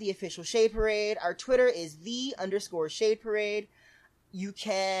Instagram at theofficialshadeparade. Our Twitter is _Shade You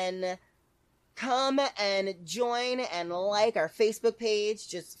can come and join and like our Facebook page.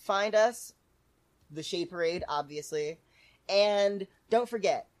 Just find us, The Shade Parade, obviously. And don't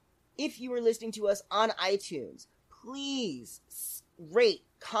forget, if you are listening to us on iTunes, please rate,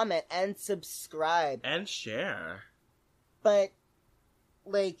 comment, and subscribe. And share. But,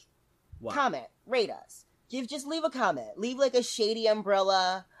 What? comment, rate us. Just leave a comment. Leave a shady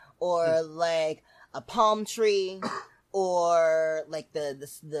umbrella, or a palm tree, or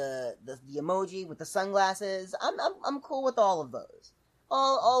the emoji with the sunglasses. I'm cool with all of those.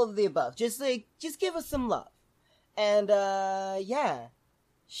 All of the above. Just give us some love. And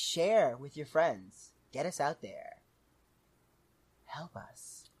share with your friends. Get us out there. Help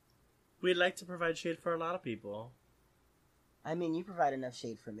us. We'd like to provide shade for a lot of people. I mean, you provide enough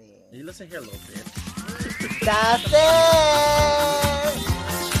shade for me. You listen here, little bitch. That's it!